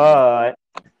 But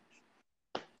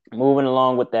moving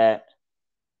along with that,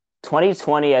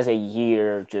 2020 as a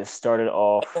year just started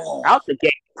off out the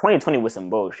gate. 2020 was some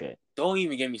bullshit. Don't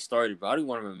even get me started, bro. I don't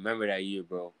want to remember that year,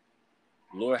 bro.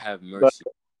 Lord have mercy.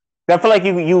 But I feel like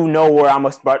you know where I'm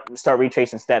gonna start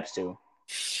retracing steps to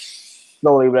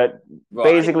slowly, but bro,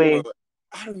 basically,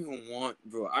 I don't even want,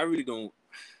 bro. I really don't.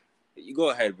 You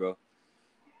go ahead, bro.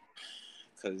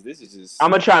 Because this is just. I'm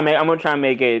gonna try and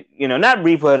make it, not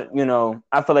brief, but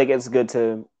I feel like it's good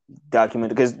to document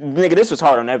because nigga, this was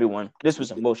hard on everyone. This was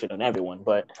some bullshit on everyone.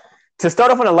 But to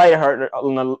start off on a light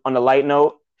on a light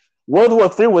note, World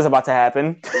War III was about to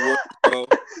happen.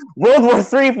 World War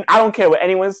III. I don't care what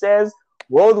anyone says.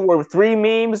 World War III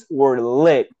memes were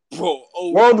lit. Bro,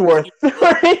 World War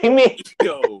III memes.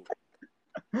 Yo.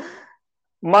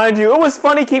 Mind you, it was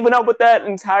funny keeping up with that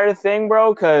entire thing,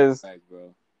 bro, because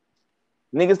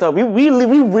niggas thought we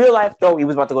real life thought we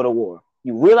was about to go to war.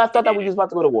 You real life thought that we was about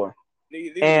to go to war.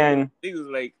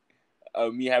 Niggas like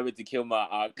me having to kill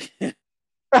my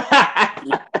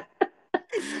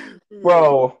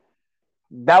bro.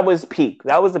 That was peak.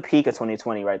 That was the peak of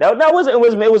 2020, right? That was it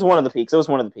was one of the peaks. It was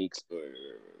one of the peaks.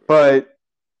 But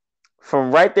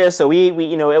from right there, so we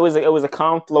it was a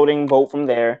calm floating boat from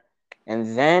there.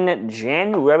 And then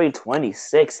January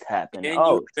 26th happened.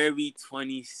 January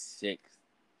 26th.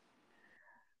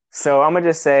 So I'm gonna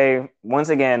just say once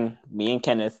again, me and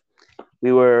Kenneth,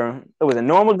 it was a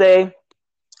normal day.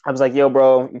 I was like, yo,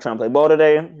 bro, you trying to play ball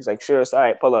today? He's like, sure. So, all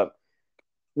right, pull up.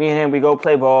 Me and him, we go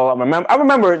play ball. I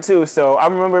remember it too. So I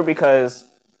remember because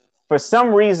for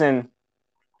some reason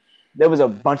there was a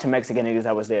bunch of Mexican niggas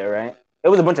that was there, right? It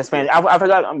was a bunch of Spanish. I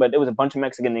forgot, but there was a bunch of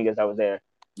Mexican niggas that was there.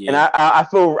 Yeah. And I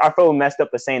feel messed up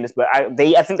for saying this, but I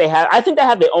think they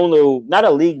have their own little, not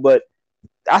a league, but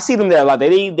I see them there a lot.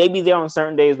 They be there on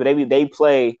certain days, but they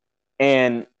play,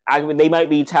 and they might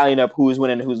be tallying up who's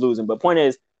winning and who's losing. But point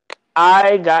is,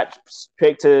 I got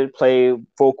picked to play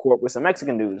full court with some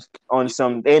Mexican dudes on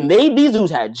some, and these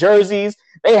dudes had jerseys.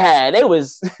 I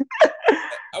was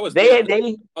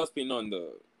being on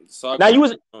the soccer. Now you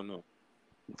was. Oh no.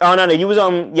 Oh no, you was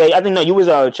yeah, I think no, you was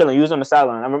chilling. You was on the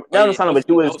sideline. I was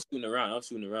shooting around. I was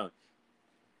shooting around.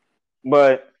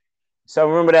 But so I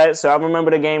remember that. So I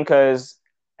remember the game because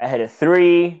I had a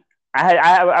 3.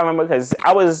 I remember because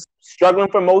I was struggling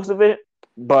for most of it,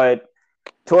 but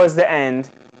towards the end,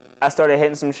 I started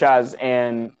hitting some shots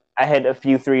and I hit a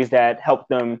few 3s that helped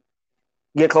them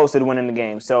get closer to winning the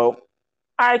game. So,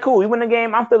 all right, cool. We win the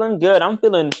game. I'm feeling good. I'm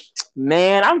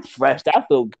fresh. I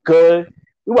feel good.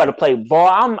 We about to play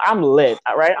ball. I'm lit.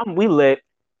 All right, we lit.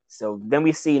 So then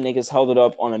we see niggas hold it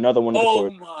up on another one of the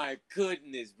court. Oh my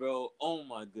goodness, bro. Oh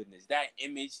my goodness. That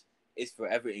image is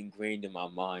forever ingrained in my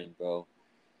mind, bro.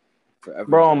 Forever.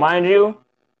 Bro, mind you,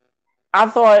 I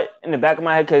thought in the back of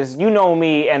my head, because you know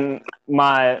me and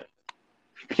my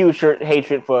putrid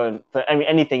hatred for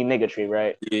anything niggatry,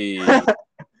 right? Yeah.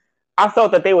 I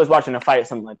thought that they was watching a fight or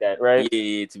something like that, right?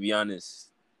 Yeah, to be honest.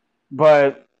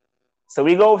 But so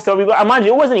we go. Mind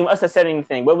you, it wasn't even us that said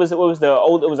anything. But it was the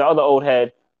other old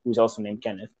head who's also named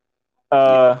Kenneth.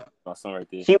 My son right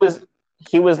there.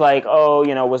 He was like,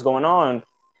 oh, what's going on?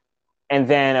 And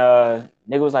then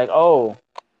nigga was like, oh,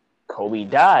 Kobe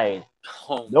died.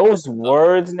 Oh, those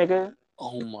words, nigga.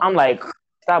 Oh my. I'm like,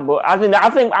 stop. I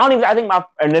think my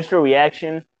initial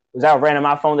reaction was I ran on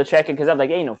my phone to check it because I was like,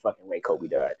 ain't no fucking way Kobe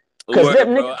died.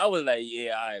 Bro, I was like,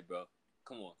 yeah, all right, bro.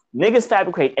 Come on. Niggas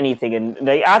fabricate anything, and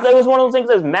I thought it was one of those things.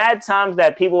 There's mad times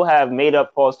that people have made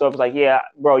up false stories. Like, yeah,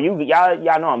 bro, y'all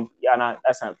know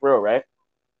that's not real, right?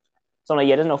 So I'm like,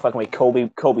 yeah, there's no fucking way Kobe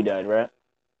died, right?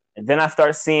 And then I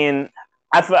start seeing,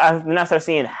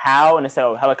 how, and instead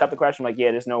of helicopter crash, I'm like,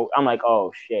 yeah, I'm like,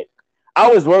 oh shit. I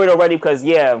was worried already because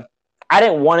I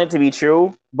didn't want it to be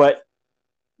true, but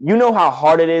you know how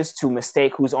hard it is to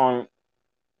mistake who's on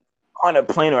a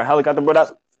plane or a helicopter, bro.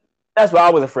 That's why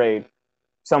I was afraid.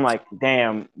 So I'm like,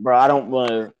 damn, bro, I don't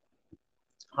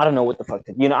know what the fuck.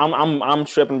 I'm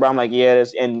tripping, bro. I'm like, yeah,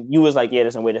 and you was like, yeah,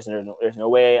 there's no way, there's no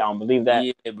way. I don't believe that.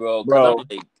 Yeah, bro. Bro,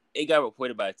 it got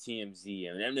reported by TMZ,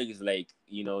 and them niggas like,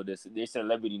 their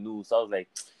celebrity news. So I was like,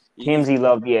 TMZ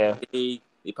love, yeah. they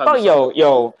Oh, probably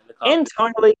yo,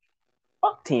 internally,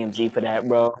 fuck TMZ for that,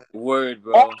 bro. Word,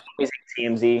 bro. Always hate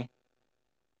TMZ.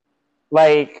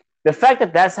 Like the fact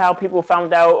that that's how people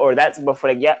found out, or that's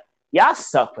before, like, y'all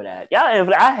suck for that.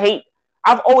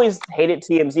 I've always hated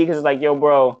TMZ because it's like, yo,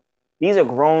 bro, these are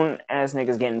grown ass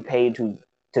niggas getting paid to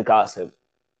gossip.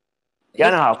 Y'all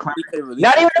know how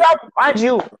not even about, mind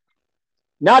you,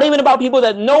 not even about people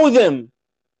that know them.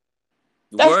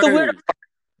 That's the weird part.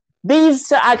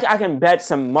 These I can bet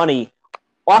some money,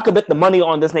 or I could bet the money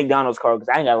on this McDonald's card because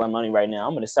I ain't got a lot of money right now.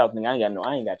 I'm in the South, thing. I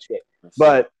ain't got shit.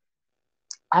 But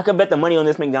I could bet the money on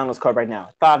this McDonald's card right now,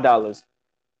 $5.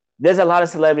 There's a lot of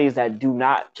celebrities that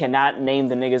cannot name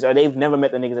the niggas, or they've never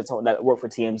met the niggas that work for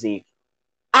TMZ.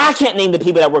 I can't name the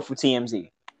people that work for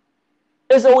TMZ.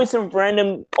 There's always some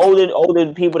random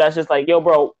older people that's just like, yo,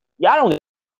 bro, y'all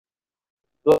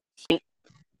don't.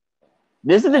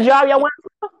 This is the job y'all went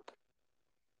for.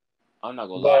 I'm not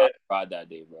gonna lie, I cried that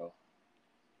day, bro.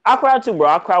 I cried too, bro.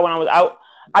 I cried when I was out.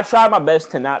 I tried my best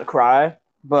to not cry,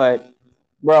 but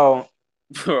bro,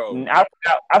 I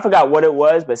forgot what it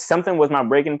was, but something was my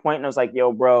breaking point, and I was like,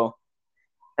 yo, bro.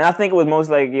 And I think it was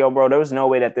most like, yo, bro, there was no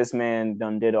way that this man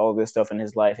done did all this stuff in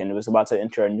his life, and it was about to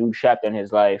enter a new chapter in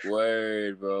his life.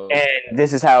 Word, bro. And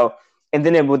this is how. And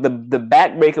then the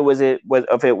backbreaker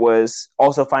was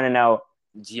also finding out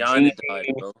Gianna died,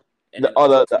 bro. And the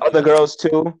other girls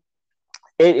too.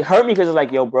 It hurt me because it's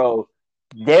like, yo, bro,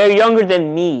 they're younger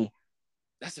than me.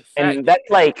 That's a fact. And that's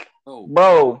like,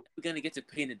 bro, we're gonna get to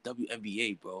play in the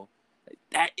WNBA, bro. Like,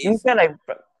 that is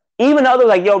even the other,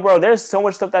 like, yo, bro, there's so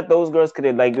much stuff that those girls could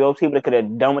have, like, those people that could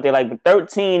have done what they like. But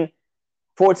 13,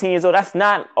 14 years old, that's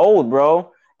not old,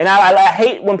 bro. And I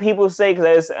hate when people say,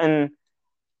 and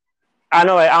I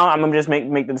know I'm gonna just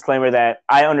make the disclaimer that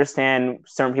I understand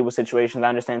certain people's situations. I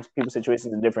understand people's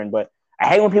situations are different, but I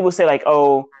hate when people say like,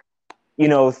 oh,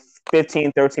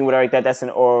 15, 13, whatever like that. That's an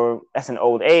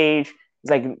old age. It's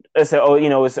like it's old.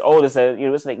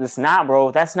 It's like it's not,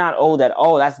 bro. That's not old at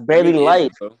all. That's barely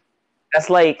life. That's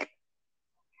like,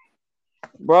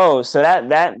 bro. So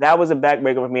that was a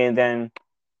backbreaker for me, and then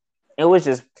it was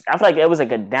just, I feel like it was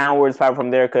like a downward spiral from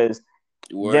there because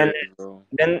then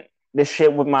the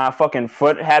shit with my fucking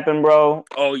foot happened, bro.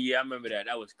 Oh yeah, I remember that.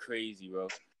 That was crazy, bro.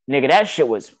 Nigga, that shit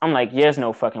was. I'm like, there's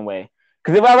no fucking way.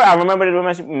 Because if I remember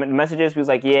the messages, we was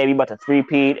like, yeah, we about to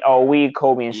three-peat all week,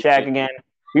 Kobe and Shaq again.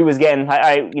 We was getting, all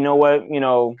right, you know what,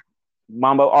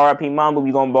 Mamba, RIP Mamba,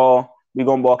 we gonna ball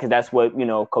because that's what,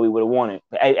 Kobe would have wanted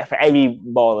for every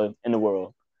baller in the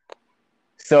world.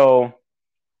 So,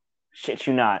 shit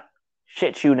you not.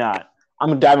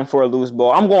 I'm diving for a loose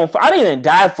ball. I didn't even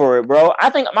dive for it, bro. I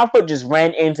think my foot just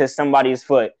ran into somebody's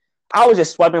foot. I was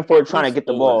just swiping for it, trying to get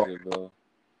the ball.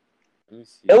 It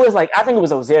was like, I think it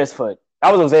was Ozier's foot.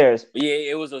 That was Ozier's.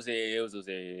 Yeah, it was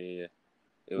Ozier.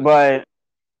 Yeah. But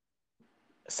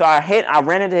so I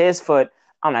ran into his foot.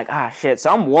 I'm like, shit. So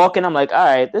I'm walking. I'm like, all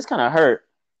right, this kind of hurt.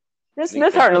 This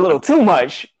hurting a little too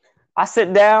much. I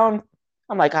sit down.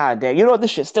 I'm like, damn. You know what?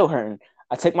 This shit's still hurting.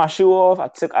 I take my shoe off.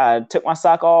 I took my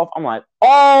sock off. I'm like,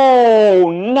 oh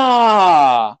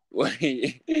nah.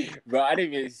 Wait, bro, I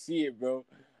didn't even see it, bro.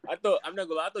 I'm not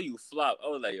gonna lie, I thought you flopped. I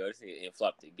was like, yo, this nigga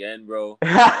flopped again, bro.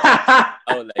 I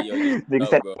was like, yo,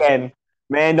 bro. Again.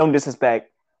 Man, don't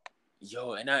disrespect.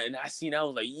 Yo, and I seen, I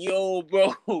was like, yo,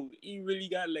 bro, he really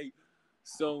got like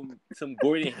some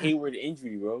Gordon Hayward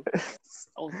injury, bro.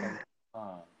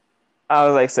 I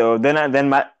was like, so then I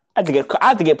had to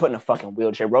get put in a fucking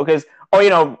wheelchair, bro. Because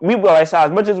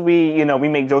as much as we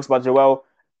make jokes about Joel.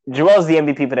 Joel's the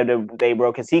MVP for the day,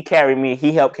 bro, because he carried me.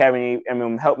 He helped carry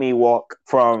me. Helped me walk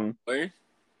from. Where?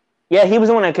 Yeah, he was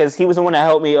the one that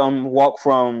helped me walk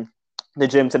from the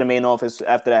gym to the main office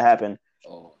after that happened.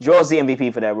 Oh. Joel's the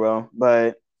MVP for that, bro.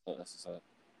 But that's what's up.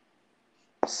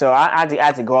 So I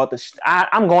had to go out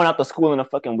I'm going out to school in a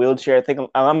fucking wheelchair.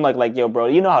 I'm like, yo, bro,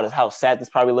 you know how sad this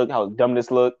probably look, how dumb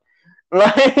this look,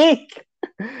 like.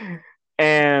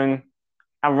 And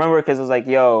I remember because it was like,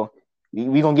 yo,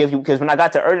 we gonna give you, because when I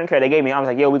got to urgent care, I was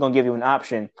like, yo, we're gonna give you an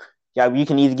option. Yeah, we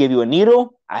can either give you a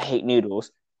needle. I hate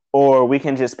needles. Or we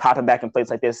can just pop it back in place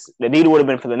like this. The needle would have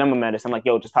been for the number medicine. I'm like,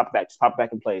 yo, just pop it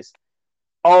back in place.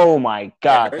 Oh my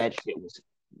God, that shit was,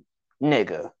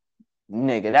 nigga,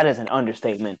 that is an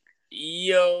understatement.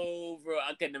 Yo, bro,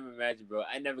 I can never imagine, bro.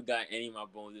 I never got any of my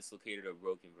bones dislocated or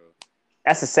broken, bro.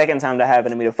 That's the second time that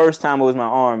happened to me. The first time it was my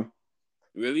arm.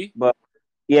 Really? But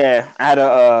yeah, I had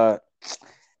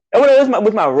it was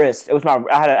with my wrist. I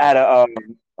had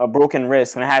a broken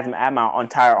wrist, and I had my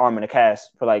entire arm in a cast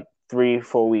for like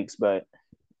 3-4 weeks. But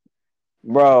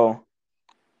bro.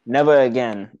 Never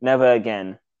again. Never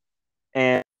again.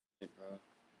 And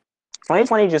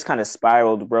 2020 just kind of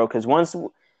spiraled, bro. Because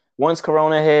once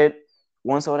Corona hit,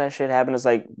 once all that shit happened, it's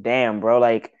like, damn, bro.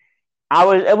 Like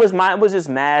it was just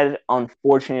mad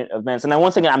unfortunate events. And then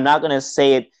once again, I'm not gonna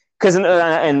say it because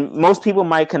and most people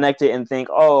might connect it and think,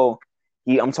 oh,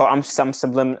 I'm throwing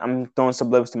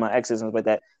sublims to my exes and stuff like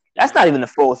that. That's not even the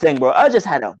full thing, bro. I just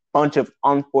had a bunch of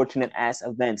unfortunate ass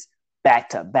events back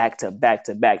to back to back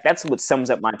to back. That's what sums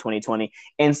up my 2020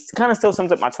 and kind of still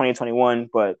sums up my 2021.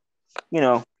 But you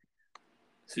know,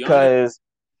 To be honest, because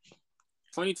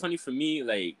 2020 for me,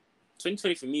 like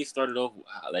 2020 for me started off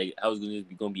like I was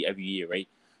gonna be every year, right?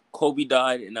 Kobe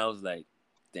died, and I was like,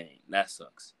 dang, that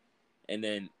sucks. And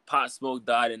then Pop Smoke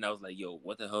died, and I was like, yo,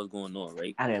 what the hell is going on,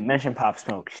 right? I didn't mention Pop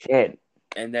Smoke. Shit.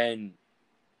 And then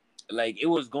like it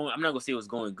was going. I'm not gonna say it was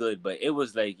going good, but it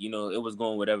was like it was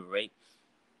going whatever, right?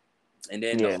 And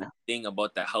then the Yeah. whole thing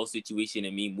about the house situation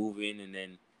and me moving, and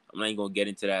then I'm not even gonna get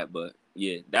into that, but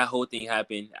yeah, that whole thing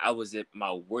happened. I was at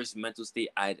my worst mental state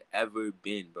I'd ever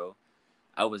been, bro.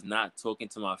 I was not talking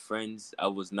to my friends. I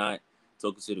was not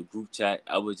talking to the group chat.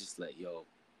 I was just like, yo,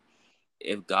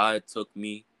 if God took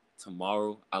me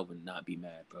tomorrow, I would not be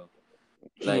mad, bro.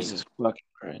 Like, Jesus fucking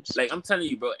Christ. like I'm telling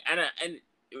you, bro. And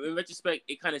in retrospect,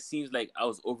 it kind of seems like I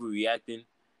was overreacting,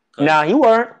 Nah, cause you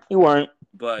weren't. You weren't.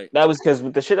 but That was because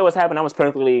the shit that was happening,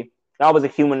 that was a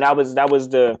human. That was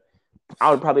the. I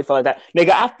would probably feel like that, nigga.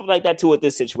 I feel like that too with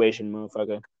this situation,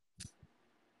 motherfucker.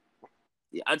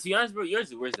 yeah, and to be honest, bro, yours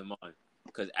is worse than mine,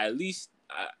 cause I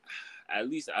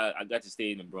got to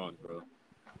stay in the Bronx, bro.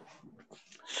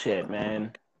 Shit,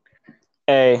 man.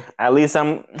 Hey, at least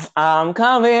I'm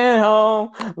coming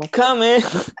home. I'm coming.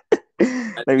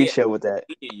 Let me Yeah, chill with that.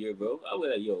 senior year, bro. I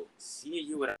was like, yo, senior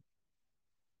year, what?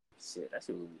 Shit, that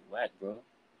shit was whack, bro.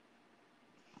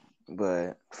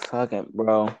 But fuck it,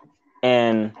 bro.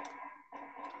 And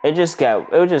it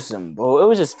was just some bull. It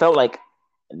was just felt like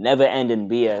never ending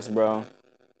BS, bro.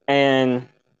 And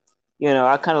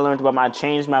I kind of learned about my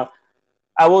change my.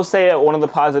 I will say that one of the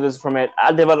positives from it,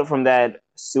 I developed from that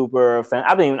super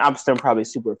offensive. I'm still probably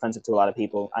super offensive to a lot of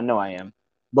people. I know I am,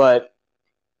 but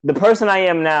the person I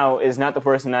am now is not the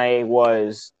person I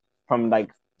was from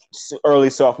like early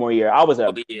sophomore year. I was Oh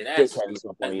a yeah, that's dickhead in true.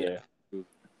 sophomore That's year. true.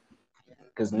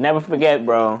 Because never forget,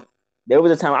 bro. There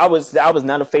was a time I was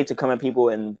not afraid to come at people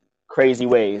in crazy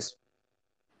ways.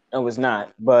 I was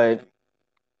not, but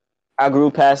I grew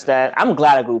past that. I'm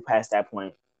glad I grew past that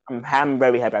point. I'm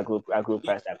very happy I grew Me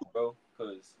past that too, point. bro,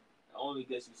 because I only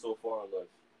get you so far in life.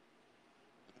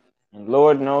 And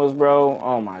Lord knows, bro.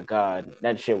 Oh my God,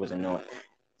 that shit was annoying.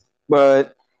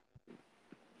 But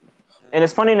and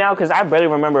it's funny now because I barely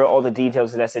remember all the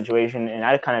details of that situation, and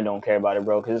I kind of don't care about it,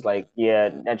 bro. Because it's like, yeah,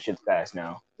 that shit's past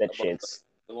now. That About shit's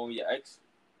the one with your ex.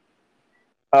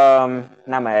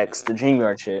 not my ex, the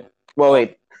Dreamyard shit. Well, Oh,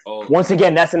 wait. oh, Once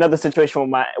again, that's another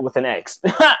situation with an ex.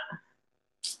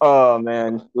 Oh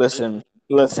man, listen.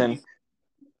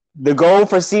 The goal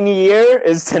for senior year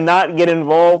is to not get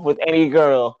involved with any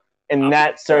girl in I'm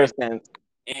that sorry. sense.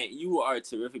 And you are a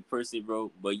terrific person,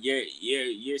 bro. But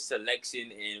your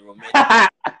selection and romantic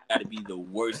gotta be the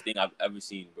worst thing I've ever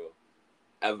seen, bro.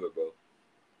 Ever, bro.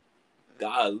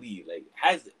 Golly, like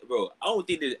bro? I don't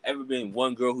think there's ever been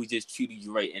one girl who just treated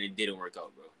you right and it didn't work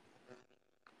out, bro.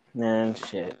 Man,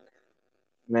 shit.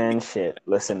 Man, shit.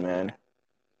 Listen, man.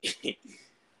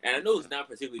 And I know it's not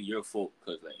particularly your fault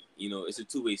because, like, it's a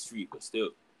two-way street, but still.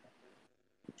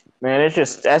 Man,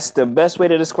 that's the best way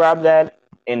to describe that.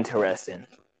 Interesting.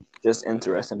 Just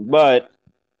interesting. But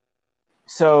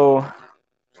so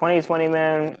 2020,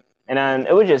 man, and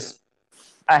it was just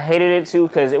I hated it too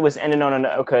because it was ending on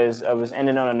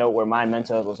a note where my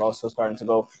mental health was also starting to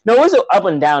go. No, it was an up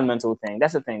and down mental thing.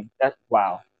 That's the thing. That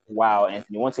wow,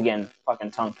 Anthony. Once again, fucking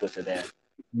tongue twister there.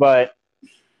 But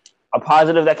a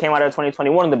positive that came out of 2020,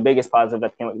 one of the biggest positives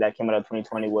that came out of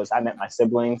 2020 was I met my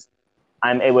siblings.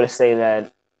 I'm able to say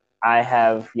that I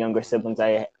have younger siblings.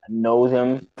 I know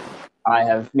them. I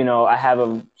have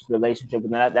a relationship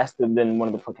with them. That's been one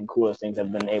of the fucking coolest things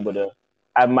I've been able to.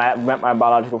 Met my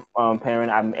biological parent.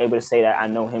 I'm able to say that I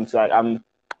know him too.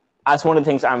 That's one of the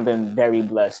things I've been very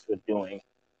blessed with doing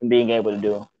and being able to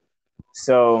do.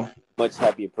 So Much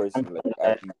happier I'm person, like glad that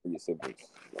after you for your siblings.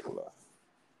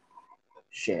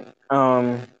 shit.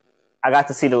 I got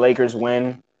to see the Lakers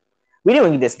win. We didn't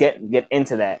even just get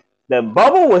into that. The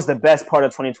bubble was the best part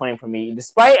of 2020 for me,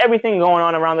 despite everything going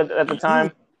on around at the You,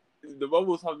 time. the bubble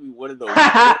was probably one of the Oh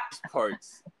worst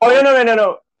parts. no Oh, no no no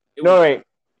no it no was wait.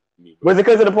 me, bro. Was it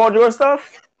because of the Paul George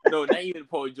stuff? No, not even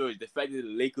Paul George. The fact that the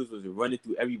Lakers was running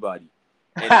through everybody.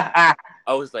 And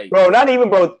I was like, bro, not even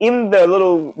bro. Even the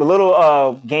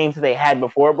little games they had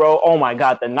before, bro. Oh my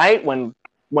god, the night when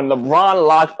LeBron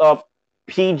locked up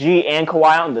PG and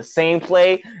Kawhi on the same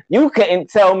play, you couldn't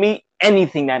tell me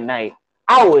anything that night.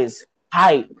 I was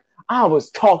hyped. I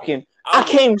was talking. I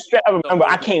came straight. I remember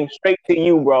I came straight to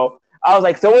you, bro. I was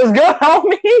like, "So what's good,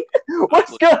 homie?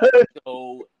 What's good?"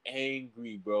 So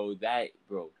angry, bro. That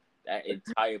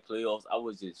entire playoffs, I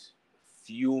was just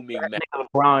fuming. That nigga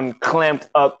LeBron clamped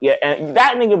up, yeah, and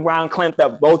that nigga Brown clamped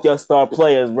up both your star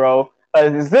players, bro.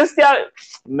 Is this guy,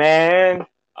 man?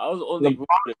 I was only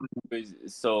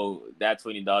so that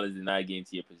 $20 did not get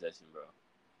into your possession, bro.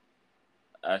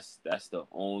 That's the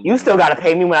only. You still gotta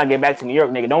pay me when I get back to New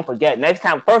York, nigga. Don't forget. Next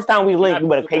time, first time we link, you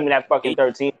better pay me that fucking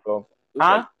 13, bro.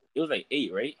 Huh? It was like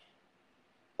 8, right?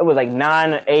 It was like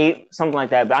 9 or 8, something like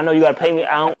that. But I know you gotta pay me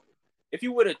out. If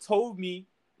you would have told me,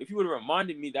 if you would have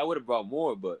reminded me, that would have brought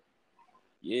more. But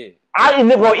yeah,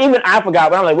 even I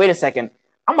forgot. But I'm like, wait a second.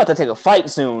 I'm about to take a fight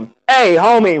soon. Hey,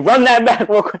 homie, run that back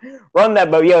real quick. Run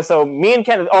that back. Yeah, so me and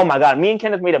Kenneth, oh my God, me and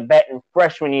Kenneth made a bet in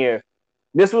freshman year.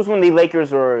 This was when the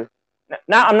Lakers were,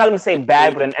 now I'm not going to say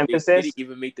bad, but an emphasis. They didn't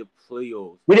even make the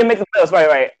playoffs. We didn't make the playoffs,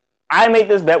 right. I made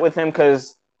this bet with him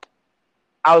because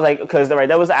I was like,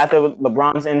 that was after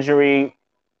LeBron's injury,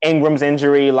 Ingram's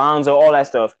injury, Lonzo, all that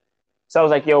stuff. So I was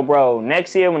like, yo, bro,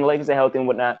 next year when the Lakers are healthy and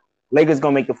whatnot, Lakers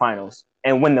going to make the finals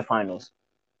and win the finals.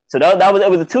 So it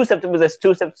was a two steps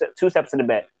to the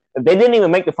bet. If they didn't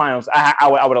even make the finals, I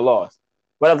would have lost.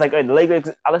 But I was like, I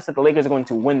said the Lakers are going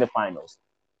to win the finals.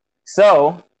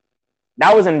 So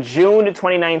that was in June of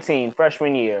 2019,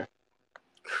 freshman year.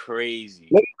 Crazy.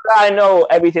 I know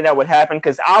everything that would happen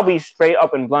because I'll be straight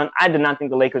up and blunt. I did not think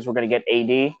the Lakers were going to get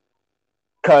AD.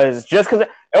 Because it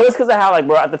was because of how, like,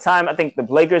 bro, at the time, I think the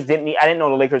Lakers I didn't know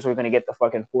the Lakers were going to get the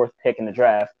fucking 4th pick in the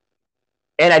draft.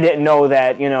 And I didn't know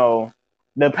that,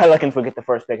 the Pelicans would get the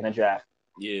 1st pick in the draft.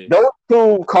 Yeah. Those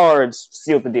 2 cards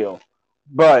sealed the deal.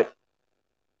 But,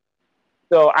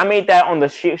 so I made that on the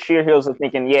sheer heels of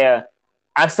thinking, yeah,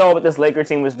 I saw what this Laker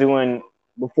team was doing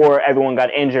before everyone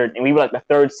got injured, and we were like the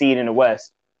 3rd seed in the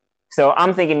West. So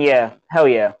I'm thinking, yeah, hell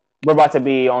yeah. We're about to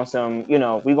be on some, we're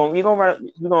gonna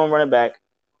run it back.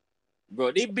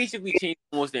 Bro, they basically changed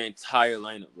almost their entire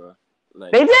lineup, bro.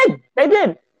 Like, They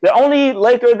did. The only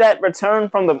Laker that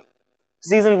returned from the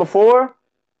season before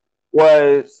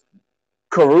was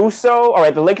Caruso. All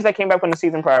right, the Lakers that came back from the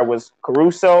season prior was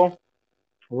Caruso,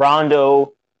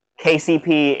 Rondo,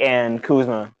 KCP, and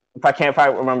Kuzma. If I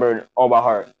remember all by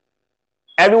heart.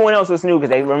 Everyone else was new because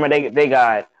they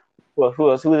got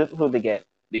who else? Who did they get?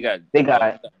 They got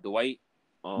Dwight.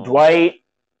 Dwight.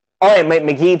 Oh, yeah,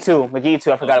 McGee too.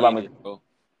 I forgot about McGee. Bro.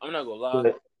 I'm not gonna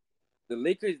lie. The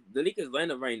Lakers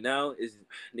lineup right now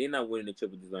they're not winning the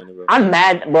triple lineup, bro. I'm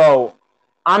mad, bro.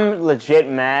 I'm legit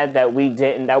mad that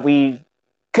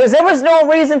because there was no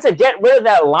reason to get rid of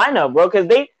that lineup, bro. Because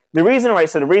the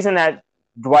reason that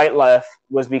Dwight left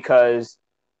was because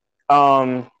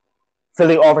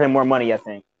Philly offered him more money, I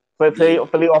think. Philly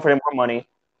offered him more money.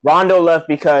 Rondo left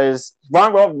because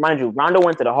Rondo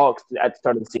went to the Hawks at the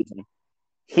start of the season.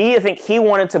 I think he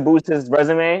wanted to boost his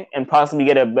resume and possibly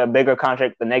get a bigger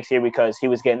contract the next year because he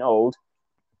was getting old.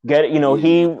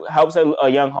 He helps a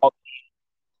young Hawk.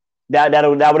 That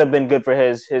would have been good for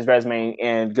his resume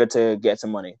and good to get some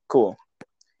money. Cool.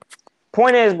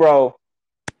 Point is, bro,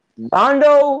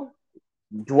 Rondo,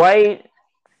 Dwight,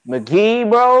 McGee,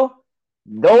 bro,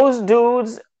 those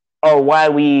dudes are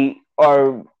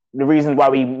the reason why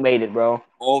we made it, bro.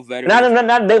 All veterans.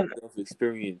 Not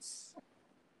experience.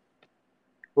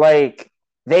 Like,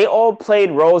 they all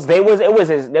played roles. There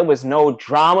was no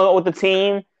drama with the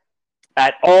team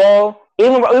at all.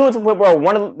 Even bro,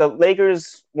 one of the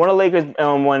Lakers,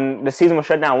 when the season was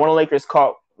shut down, one of the Lakers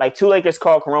caught, like, 2 Lakers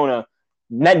caught Corona.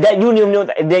 That you didn't even know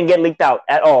that it didn't get leaked out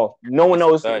at all. No one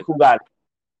knows who got it.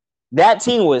 That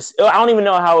team was, I don't even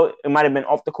know how it might have been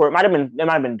off the court. It might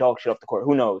have been dog shit off the court.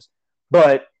 Who knows?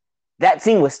 But that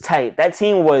team was tight. That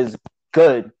team was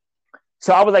good.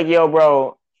 So I was like, yo,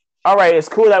 bro, all right, it's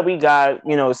cool that we got,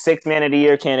 6 Man of the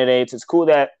Year candidates. It's cool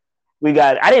that we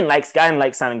got. I didn't like signing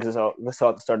Gasol at the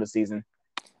start of the season.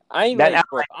 I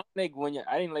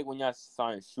didn't like when y'all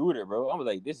signed Shooter, bro. I was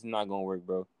like, this is not gonna work,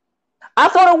 bro. I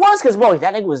thought it was because, bro,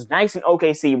 that nigga was nice in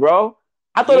OKC, bro.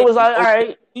 I thought it was like, all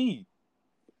right.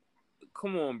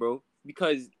 Come on, bro.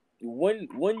 Because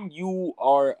when you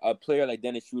are a player like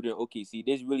Dennis Schroeder in OKC,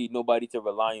 there's really nobody to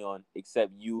rely on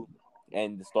except you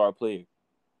and the star player.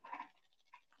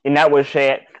 And that was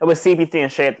Shea. It was CP3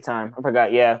 and Shea at the time. I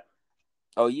forgot, yeah.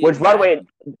 Oh, yeah. Which, by the way,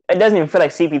 it doesn't even feel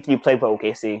like CP3 played for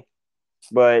OKC.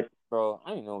 But Bro, I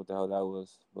don't know what the hell that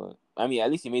was, but I mean,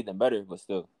 at least he made them better, but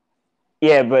still.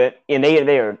 Yeah, but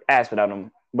they are ass without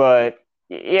him. But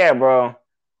yeah, bro.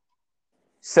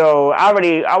 So I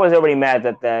was already mad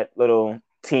that that little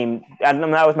team. I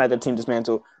was mad that the team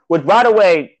dismantled. Which, by the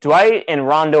way, Dwight and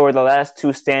Rondo are the last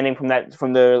two standing from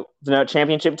the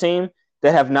championship team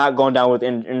that have not gone down with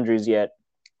injuries yet.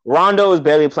 Rondo is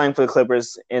barely playing for the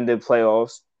Clippers in the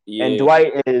playoffs, and Yeah.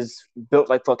 Dwight is built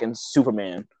like fucking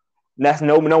Superman. That's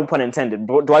no pun intended.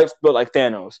 Dwight's built like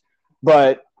Thanos,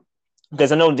 but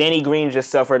because I know Danny Green just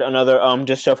suffered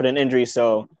an injury,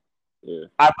 so Yeah.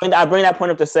 I bring that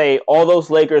point up to say all those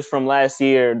Lakers from last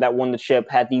year that won the chip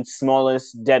had the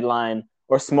smallest deadline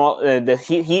or the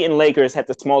Heat and Lakers had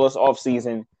the smallest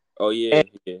offseason Oh in yeah,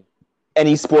 yeah,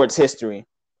 any sports history.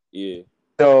 yeah.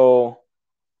 So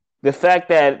the fact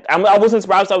that I wasn't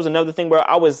surprised, that was another thing, bro.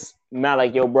 I was not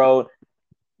like, yo, bro.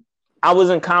 I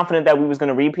wasn't confident that we was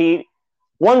gonna repeat.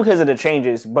 One, because of the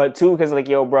changes, but two, because like,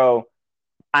 yo, bro,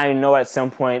 I know at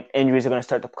some point injuries are gonna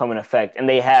start to come in effect, and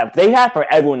they have. They have for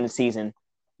everyone this season.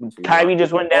 To be Kyrie honest.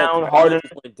 just went Oh, down. Kyrie Harden,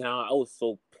 just went down. I was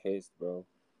so pissed, bro.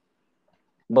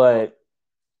 but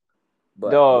But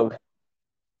dog,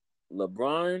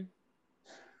 LeBron,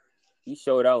 he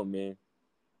showed out, man.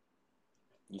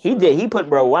 He he showed did. out. He put,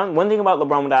 bro. One thing about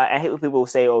LeBron that I hate when people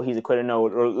say, "Oh, he's a quitter." No,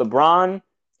 LeBron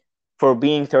for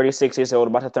being 36 years old,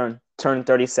 about to turn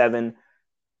 37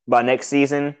 by next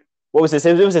season. What was this?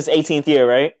 It was his 18th year,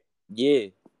 right? Yeah,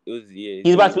 it was. Yeah,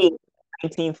 He's about to be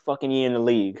 19th fucking year in the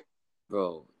league.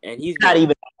 bro. And Not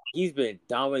even. he's been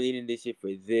dominating this shit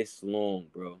for this long,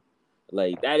 bro.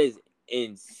 Like that is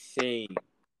insane.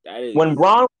 That is When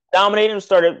Braun dominated and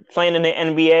started playing in the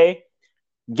NBA,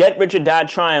 Get Rich or Die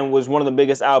Trying was one of the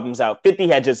biggest albums out. 50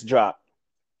 had just dropped.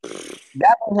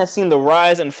 That one has seen the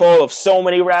rise and fall of so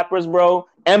many rappers, bro.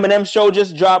 Eminem show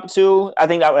just dropped too. I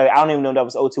don't even know if that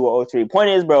was 02 or 03. Point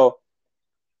is, bro,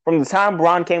 from the time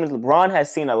Braun came into LeBron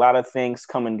has seen a lot of things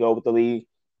come and go with the league.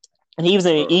 And he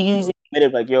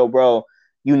admitted like, yo, bro,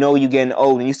 you know you getting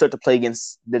old and you start to play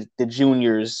against the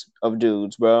juniors of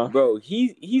dudes, bro. Bro,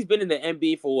 he's been in the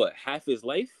NBA for what, half his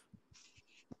life?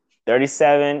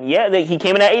 37. Yeah, he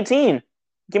came in at 18.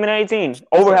 He came in at 18.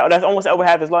 That's almost over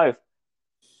half his life.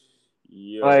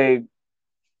 Yo. Like,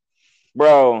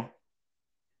 bro,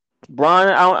 Bron,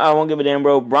 I won't give a damn,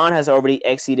 bro. Bron has already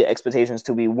exceeded expectations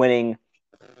to be winning,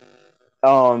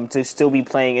 to still be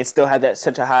playing and still have that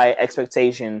such a high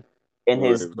expectation in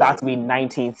his about to be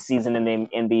 19th season in the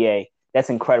NBA. That's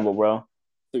incredible, bro.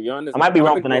 To be honest, I might be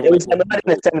wrong tonight. It was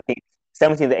 17th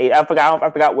to 8th. I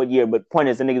forgot what year, but point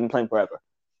is, the nigga's been playing forever.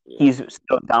 Yeah. He's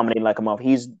still dominating like a muff.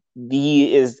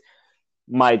 He is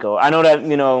Michael. I know that,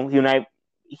 you know,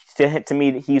 to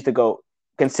me, he's the GOAT.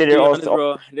 Consider honest, also,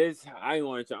 bro.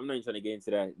 I'm not even trying to get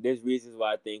into that. There's reasons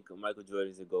why I think Michael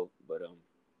Jordan is a GOAT, but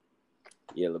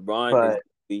yeah, LeBron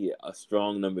is a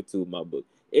strong number 2 in my book.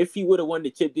 If he would have won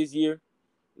the chip this year,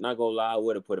 not gonna lie, I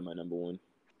would have put him at number 1.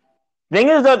 Thing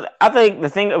is, though, I think the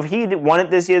thing if he won it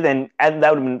this year, then that would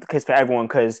have been the case for everyone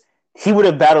because he would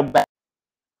have battled back.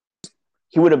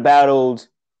 He would have battled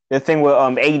the thing with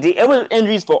AD. It was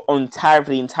injuries for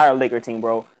the entire Laker team,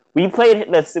 bro. I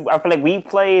feel like we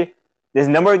played this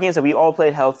number of games that we all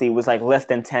played healthy was like less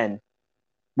than 10,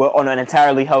 but on an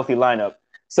entirely healthy lineup.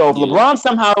 So if LeBron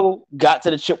somehow got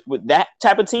to the chip with that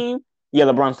type of team, yeah,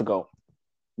 LeBron's the GOAT,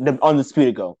 the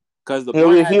undisputed GOAT. Because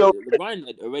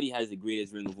LeBron already has the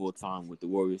greatest ring of all time with the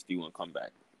Warriors 3-1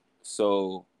 comeback.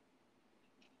 So,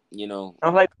 you know,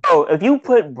 I'm like, bro, if you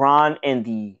put Bron in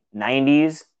the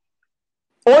 90s,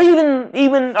 or even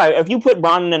if you put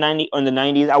Bron in the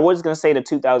 90s, I was gonna say the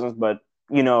 2000s, but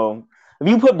you know, if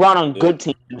you put Bron on good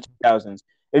teams in the 2000s,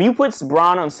 if you put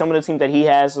Bron on some of the teams that he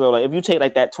has, so like if you take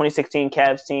like that 2016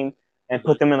 Cavs team and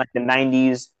put them in like the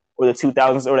 90s or the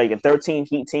 2000s or like a 13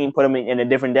 Heat team, put them in a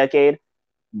different decade,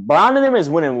 Bron and them is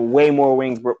winning way more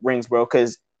rings, bro.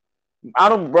 Because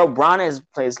Bron has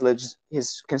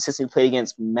consistently played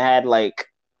against mad like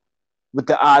with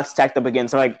the odds stacked up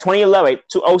against. So like 2011,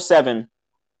 2007,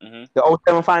 the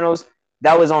 07 finals,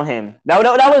 that was on him.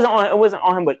 It wasn't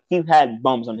on him, but he had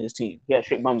bums on his team. He had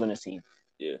straight bums on his team.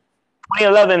 Yeah.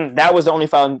 2011, that was the only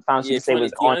finals you could say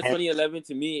was on him. 2011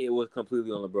 to me, it was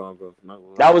completely on LeBron, bro.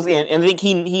 That was and I think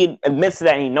he admits to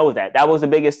that and he knows that. That was the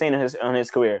biggest thing on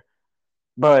his career.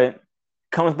 But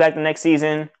comes back the next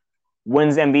season,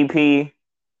 wins MVP,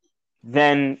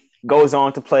 then goes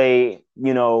on to play,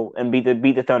 you know, and beat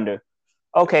the Thunder.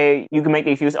 Okay, you can make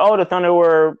the excuse, oh, the Thunder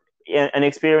were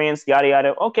inexperienced, yada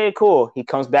yada. Okay, cool. He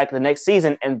comes back the next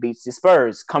season and beats the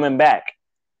Spurs, coming back.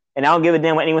 And I don't give a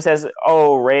damn what anyone says.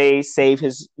 Oh, Ray saved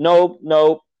his. Nope.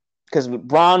 Because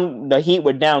the Heat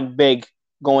were down big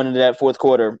going into that fourth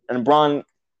quarter, and LeBron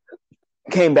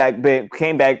came back big,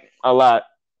 came back a lot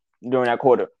during that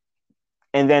quarter.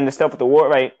 And then the stuff with the war,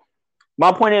 right?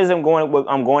 My point is, I'm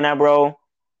going at, bro.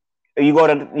 You go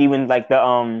to even like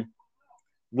the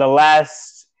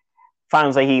last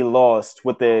finals that he lost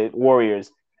with the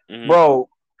Warriors, bro.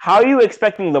 How are you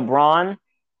expecting LeBron?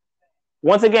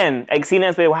 Once again, exceeding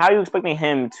expectations. How are you expecting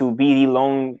him to be the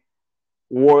lone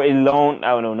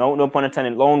I don't know, no pun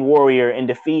intended, lone warrior and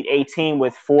defeat a team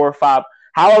with 4 or 5,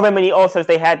 however many All-Stars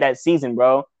they had that season,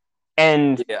 bro,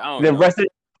 and the rest of the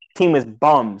team is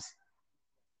bums.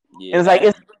 Yeah, and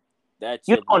it's that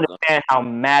you don't understand how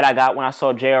mad I got when I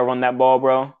saw JR run that ball,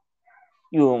 bro.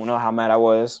 You don't know how mad I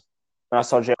was when I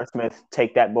saw J.R. Smith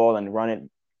take that ball and run it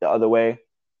the other way.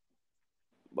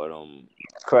 But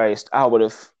Christ, I would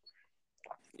have.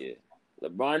 Yeah,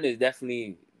 LeBron is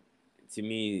definitely, to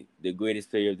me, the greatest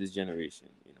player of this generation.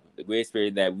 You know, the greatest player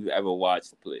that we've ever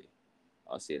watched play.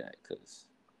 I'll say that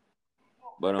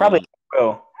but probably,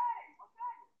 bro.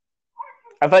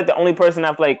 I feel like the only person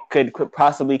I feel like could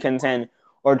possibly contend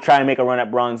or try to make a run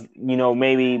at Bron's, you know,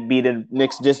 maybe be the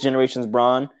next this generation's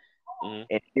Bron. And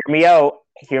hear me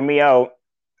out.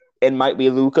 It might be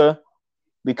Luka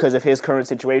because of his current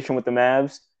situation with the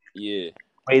Mavs. Yeah,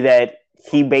 way that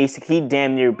he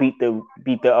damn near beat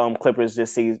the Clippers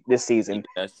this season. Yeah,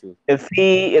 that's true. If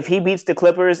he beats the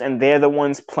Clippers and they're the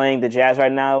ones playing the Jazz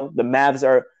right now, the Mavs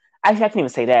are. Actually, I can't even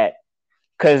say that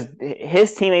because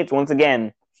his teammates, once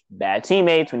again, bad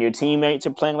teammates. When your teammates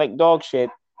are playing like dog shit,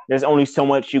 there's only so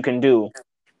much you can do.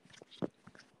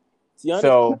 See, I'm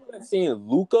saying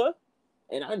Luka,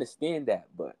 and I understand that,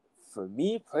 but for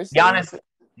me personally,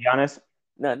 Giannis.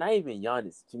 No, not even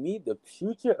Giannis. To me, the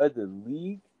future of the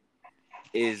league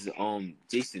is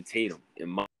Jason Tatum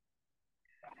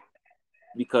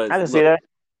because I can see that.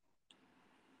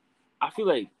 I feel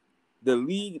like the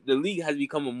league has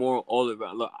become a more all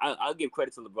around. Look, I'll give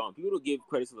credit to LeBron. People don't give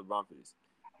credit to LeBron for this.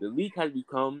 The league has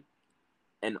become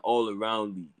an all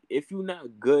around league. If you're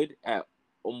not good at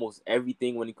almost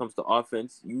everything when it comes to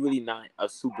offense, you're really not a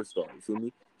superstar. You feel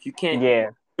me? If you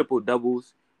can't triple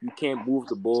doubles, you can't move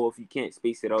the ball, if you can't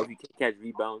space it out, if you can't catch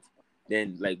rebounds,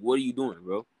 then like what are you doing,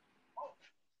 bro?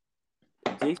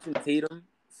 Jason Tatum,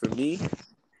 for me,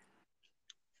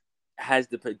 has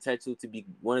the potential to be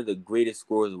one of the greatest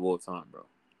scorers of all time, bro.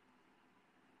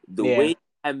 The way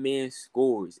that man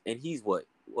scores, and he's what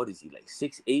is he, like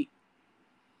 6'8"?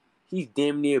 He's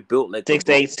damn near built like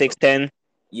 6'8", 6'10".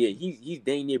 Yeah, he's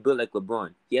damn near built like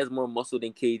LeBron. He has more muscle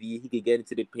than KD. He could get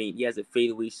into the paint. He has a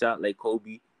fadeaway shot like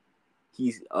Kobe.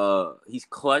 He's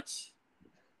clutch.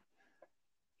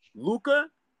 Luka,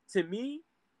 to me,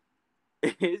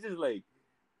 it's just like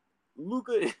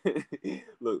Luka.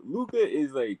 Look, Luka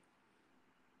is like,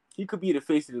 he could be the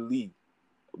face of the league,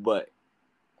 but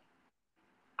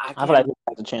I feel like he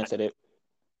has a chance at it.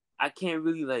 I can't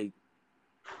really like.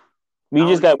 We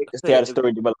just got to see how the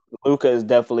story develops. Luka is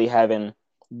definitely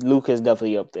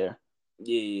up there.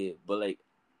 Yeah, but like,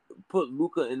 put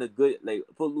Luka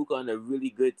on a really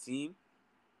good team,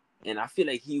 and I feel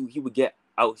like he would get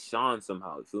outshone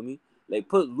somehow. You feel me? Like,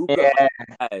 put Luka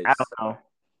I don't know,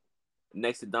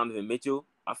 next to Donovan Mitchell.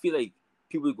 I feel like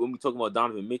people when we talk about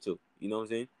Donovan Mitchell, you know what I'm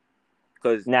saying?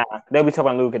 Because they'll be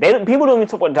talking about Luka. People don't even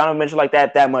talk about Donovan Mitchell like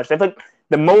that much. I think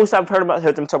the most I've heard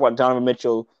them talk about Donovan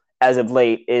Mitchell as of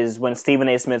late is when Stephen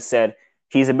A. Smith said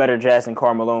he's a better Jazz than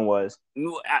Karl Malone was.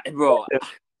 No, bro,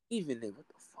 even then, what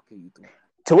the fuck are you doing?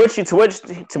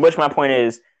 To which my point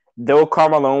is, though Karl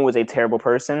Malone was a terrible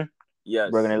person, we're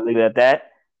gonna leave it at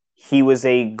that. He was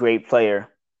a great player.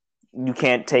 You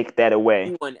can't take that away.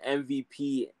 He won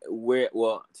MVP.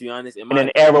 To be honest, in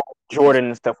an era where Jordan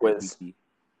and stuff was.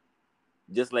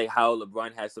 Just like how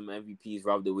LeBron had some MVPs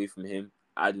robbed away from him,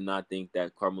 I do not think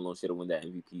that Karl Malone should have won that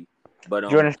MVP. But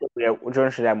Jordan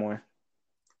should have more.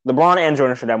 LeBron and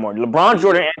Jordan should have more. LeBron,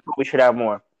 Jordan, and Kobe should have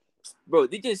more. Bro,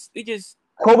 they just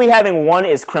Kobe having one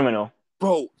is criminal.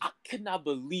 Bro, I could not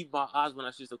believe my eyes when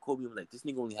I saw Kobe. I'm like, this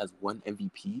nigga only has one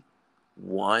MVP.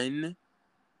 One?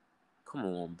 Come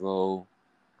on, bro.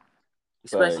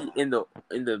 Especially in the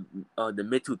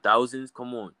mid 2000s.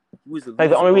 Come on. He was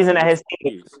the only reason that his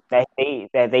team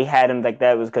that they had him like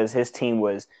that was because his team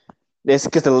was this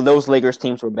because those Lakers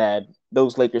teams were bad.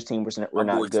 Those Lakers teams were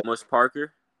not good. Smush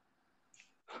Parker.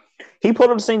 He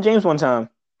pulled up to St. James one time. I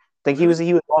think he was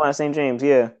balling at St. James.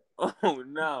 Yeah. Oh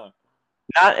no.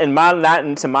 Not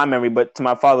into my memory, but to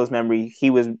my father's memory, he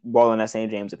was balling at St.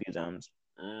 James a few times.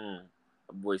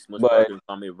 Boy, Smush Parker and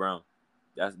Tommy Brown.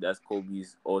 That's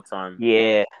Kobe's all time.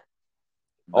 Yeah.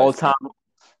 All time.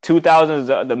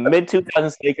 2000s, the mid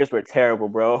 2000s Lakers were terrible,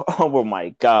 bro. Oh my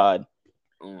god.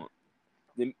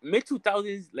 the mid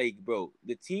 2000s, like, bro,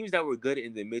 the teams that were good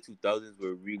in the mid 2000s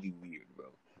were really weird, bro.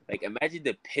 Like, imagine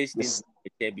the Pistons in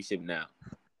the championship now.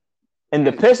 And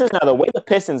the Pistons, now the way the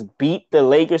Pistons beat the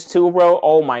Lakers too, bro.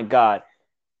 Oh my God.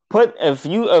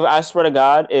 I swear to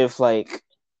God, if like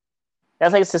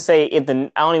that's like to say if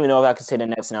the I don't even know if I can say the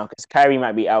Nets now because Kyrie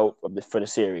might be out for the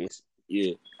series.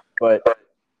 Yeah. But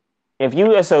if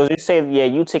you say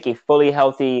you take a fully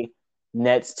healthy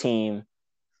Nets team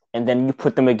and then you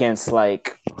put them against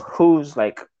like who's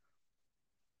like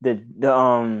the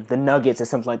Nuggets or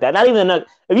something like that. Not even the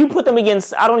Nuggets. If you put them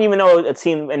against, I don't even know a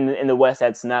team in the West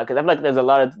that's not because I feel like there's a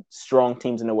lot of strong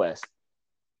teams in the West.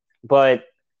 But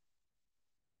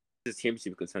This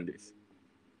championship contenders.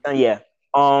 yeah.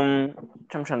 I'm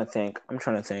trying to think.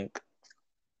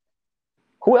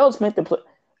 Who else made the play?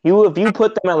 If you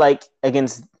put them at like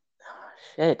against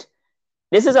shit.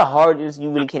 This is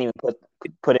you really can't even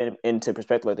put it into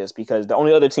perspective like this because the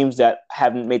only other teams that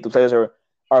haven't made the playoffs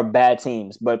are bad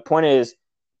teams. But point is,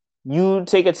 you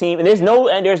take a team and there's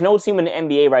no team in the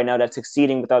NBA right now that's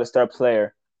succeeding without a star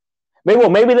player.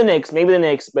 Maybe the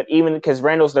Knicks, but even because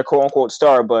Randall's their quote unquote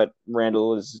star, but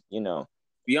Randall is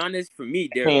Be honest, for me,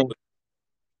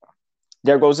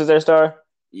 Derrick Rose is their star.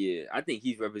 Yeah, I think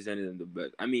he's represented them the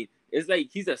best. I mean, it's like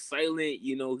he's a silent,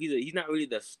 he's not really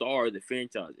the star of the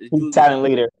franchise. It's he's talent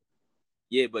leader.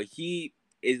 Yeah, but he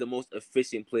is the most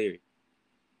efficient player.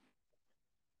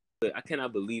 But I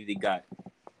cannot believe they got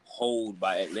holed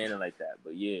by Atlanta like that.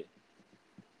 But yeah.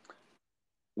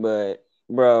 But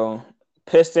bro,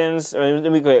 Pistons.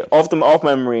 Let me go off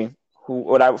memory.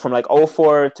 From like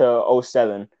 04 to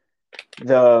 07,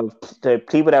 the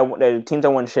teams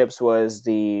that won chips was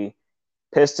the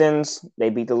Pistons. They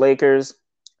beat the Lakers.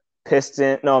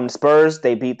 Spurs.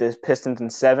 They beat the Pistons in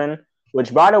 7.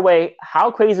 Which, by the way,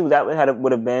 how crazy would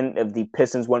have been if the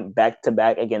Pistons went back to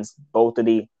back against both of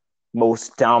the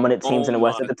most dominant teams in the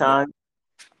West at the time?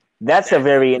 That's a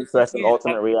very interesting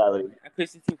ultimate reality. That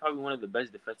Pistons team probably one of the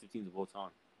best defensive teams of all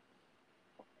time.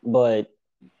 But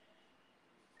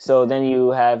so then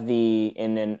you have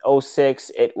in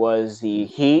 06, it was the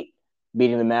Heat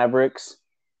beating the Mavericks.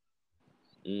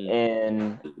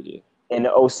 And in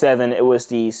 07, it was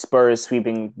the Spurs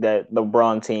sweeping the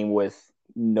LeBron team with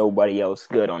nobody else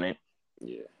good on it.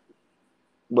 Yeah.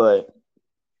 But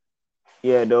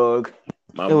yeah, dog.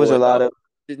 It was a lot of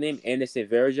his name Anderson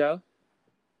Varejao.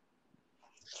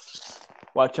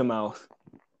 Watch your mouth.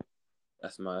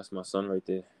 That's my son right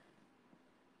there.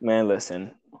 Man,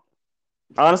 listen.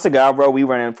 Honest to God, bro, we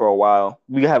ran in for a while.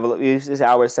 It's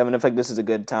hour 7. I think this is a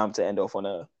good time to end off on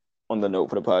the note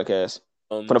for the podcast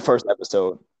for the first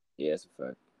episode. Yeah, that's a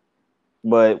fact.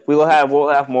 But we'll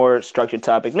have more structured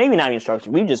topics. Maybe not even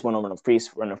structured. We just went over on a freeze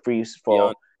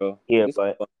fall here,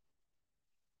 but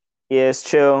yeah, it's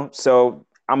chill. So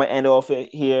I'm gonna end off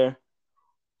it here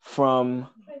from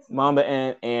Mamba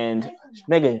and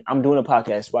nigga. I'm doing a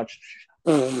podcast. Watch.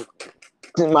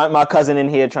 My cousin in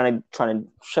here trying to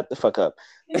shut the fuck up.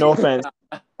 No offense.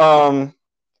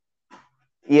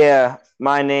 Yeah,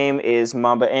 my name is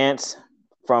Mamba Ants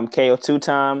from KO2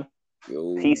 Time.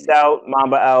 Yo. Peace out,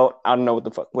 Mamba out. I don't know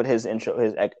what his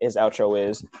outro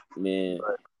is. Man,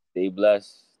 stay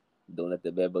blessed. Don't let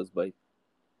the bed bugs bite.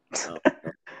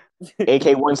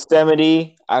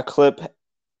 AK-170. I clip.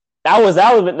 That would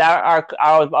have been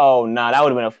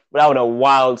a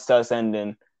wild sus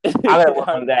ending. I gotta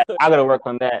work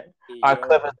on that. Our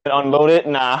clip has been unloaded.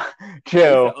 Nah,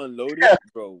 chill. Unloaded,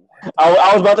 bro.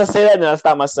 I was about to say that, and I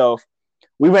stopped myself.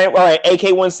 We ran all right.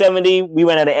 AK-170. We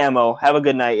ran out of ammo. Have a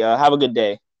good night, y'all. Have a good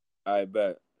day. All right,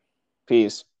 bet.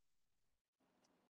 Peace.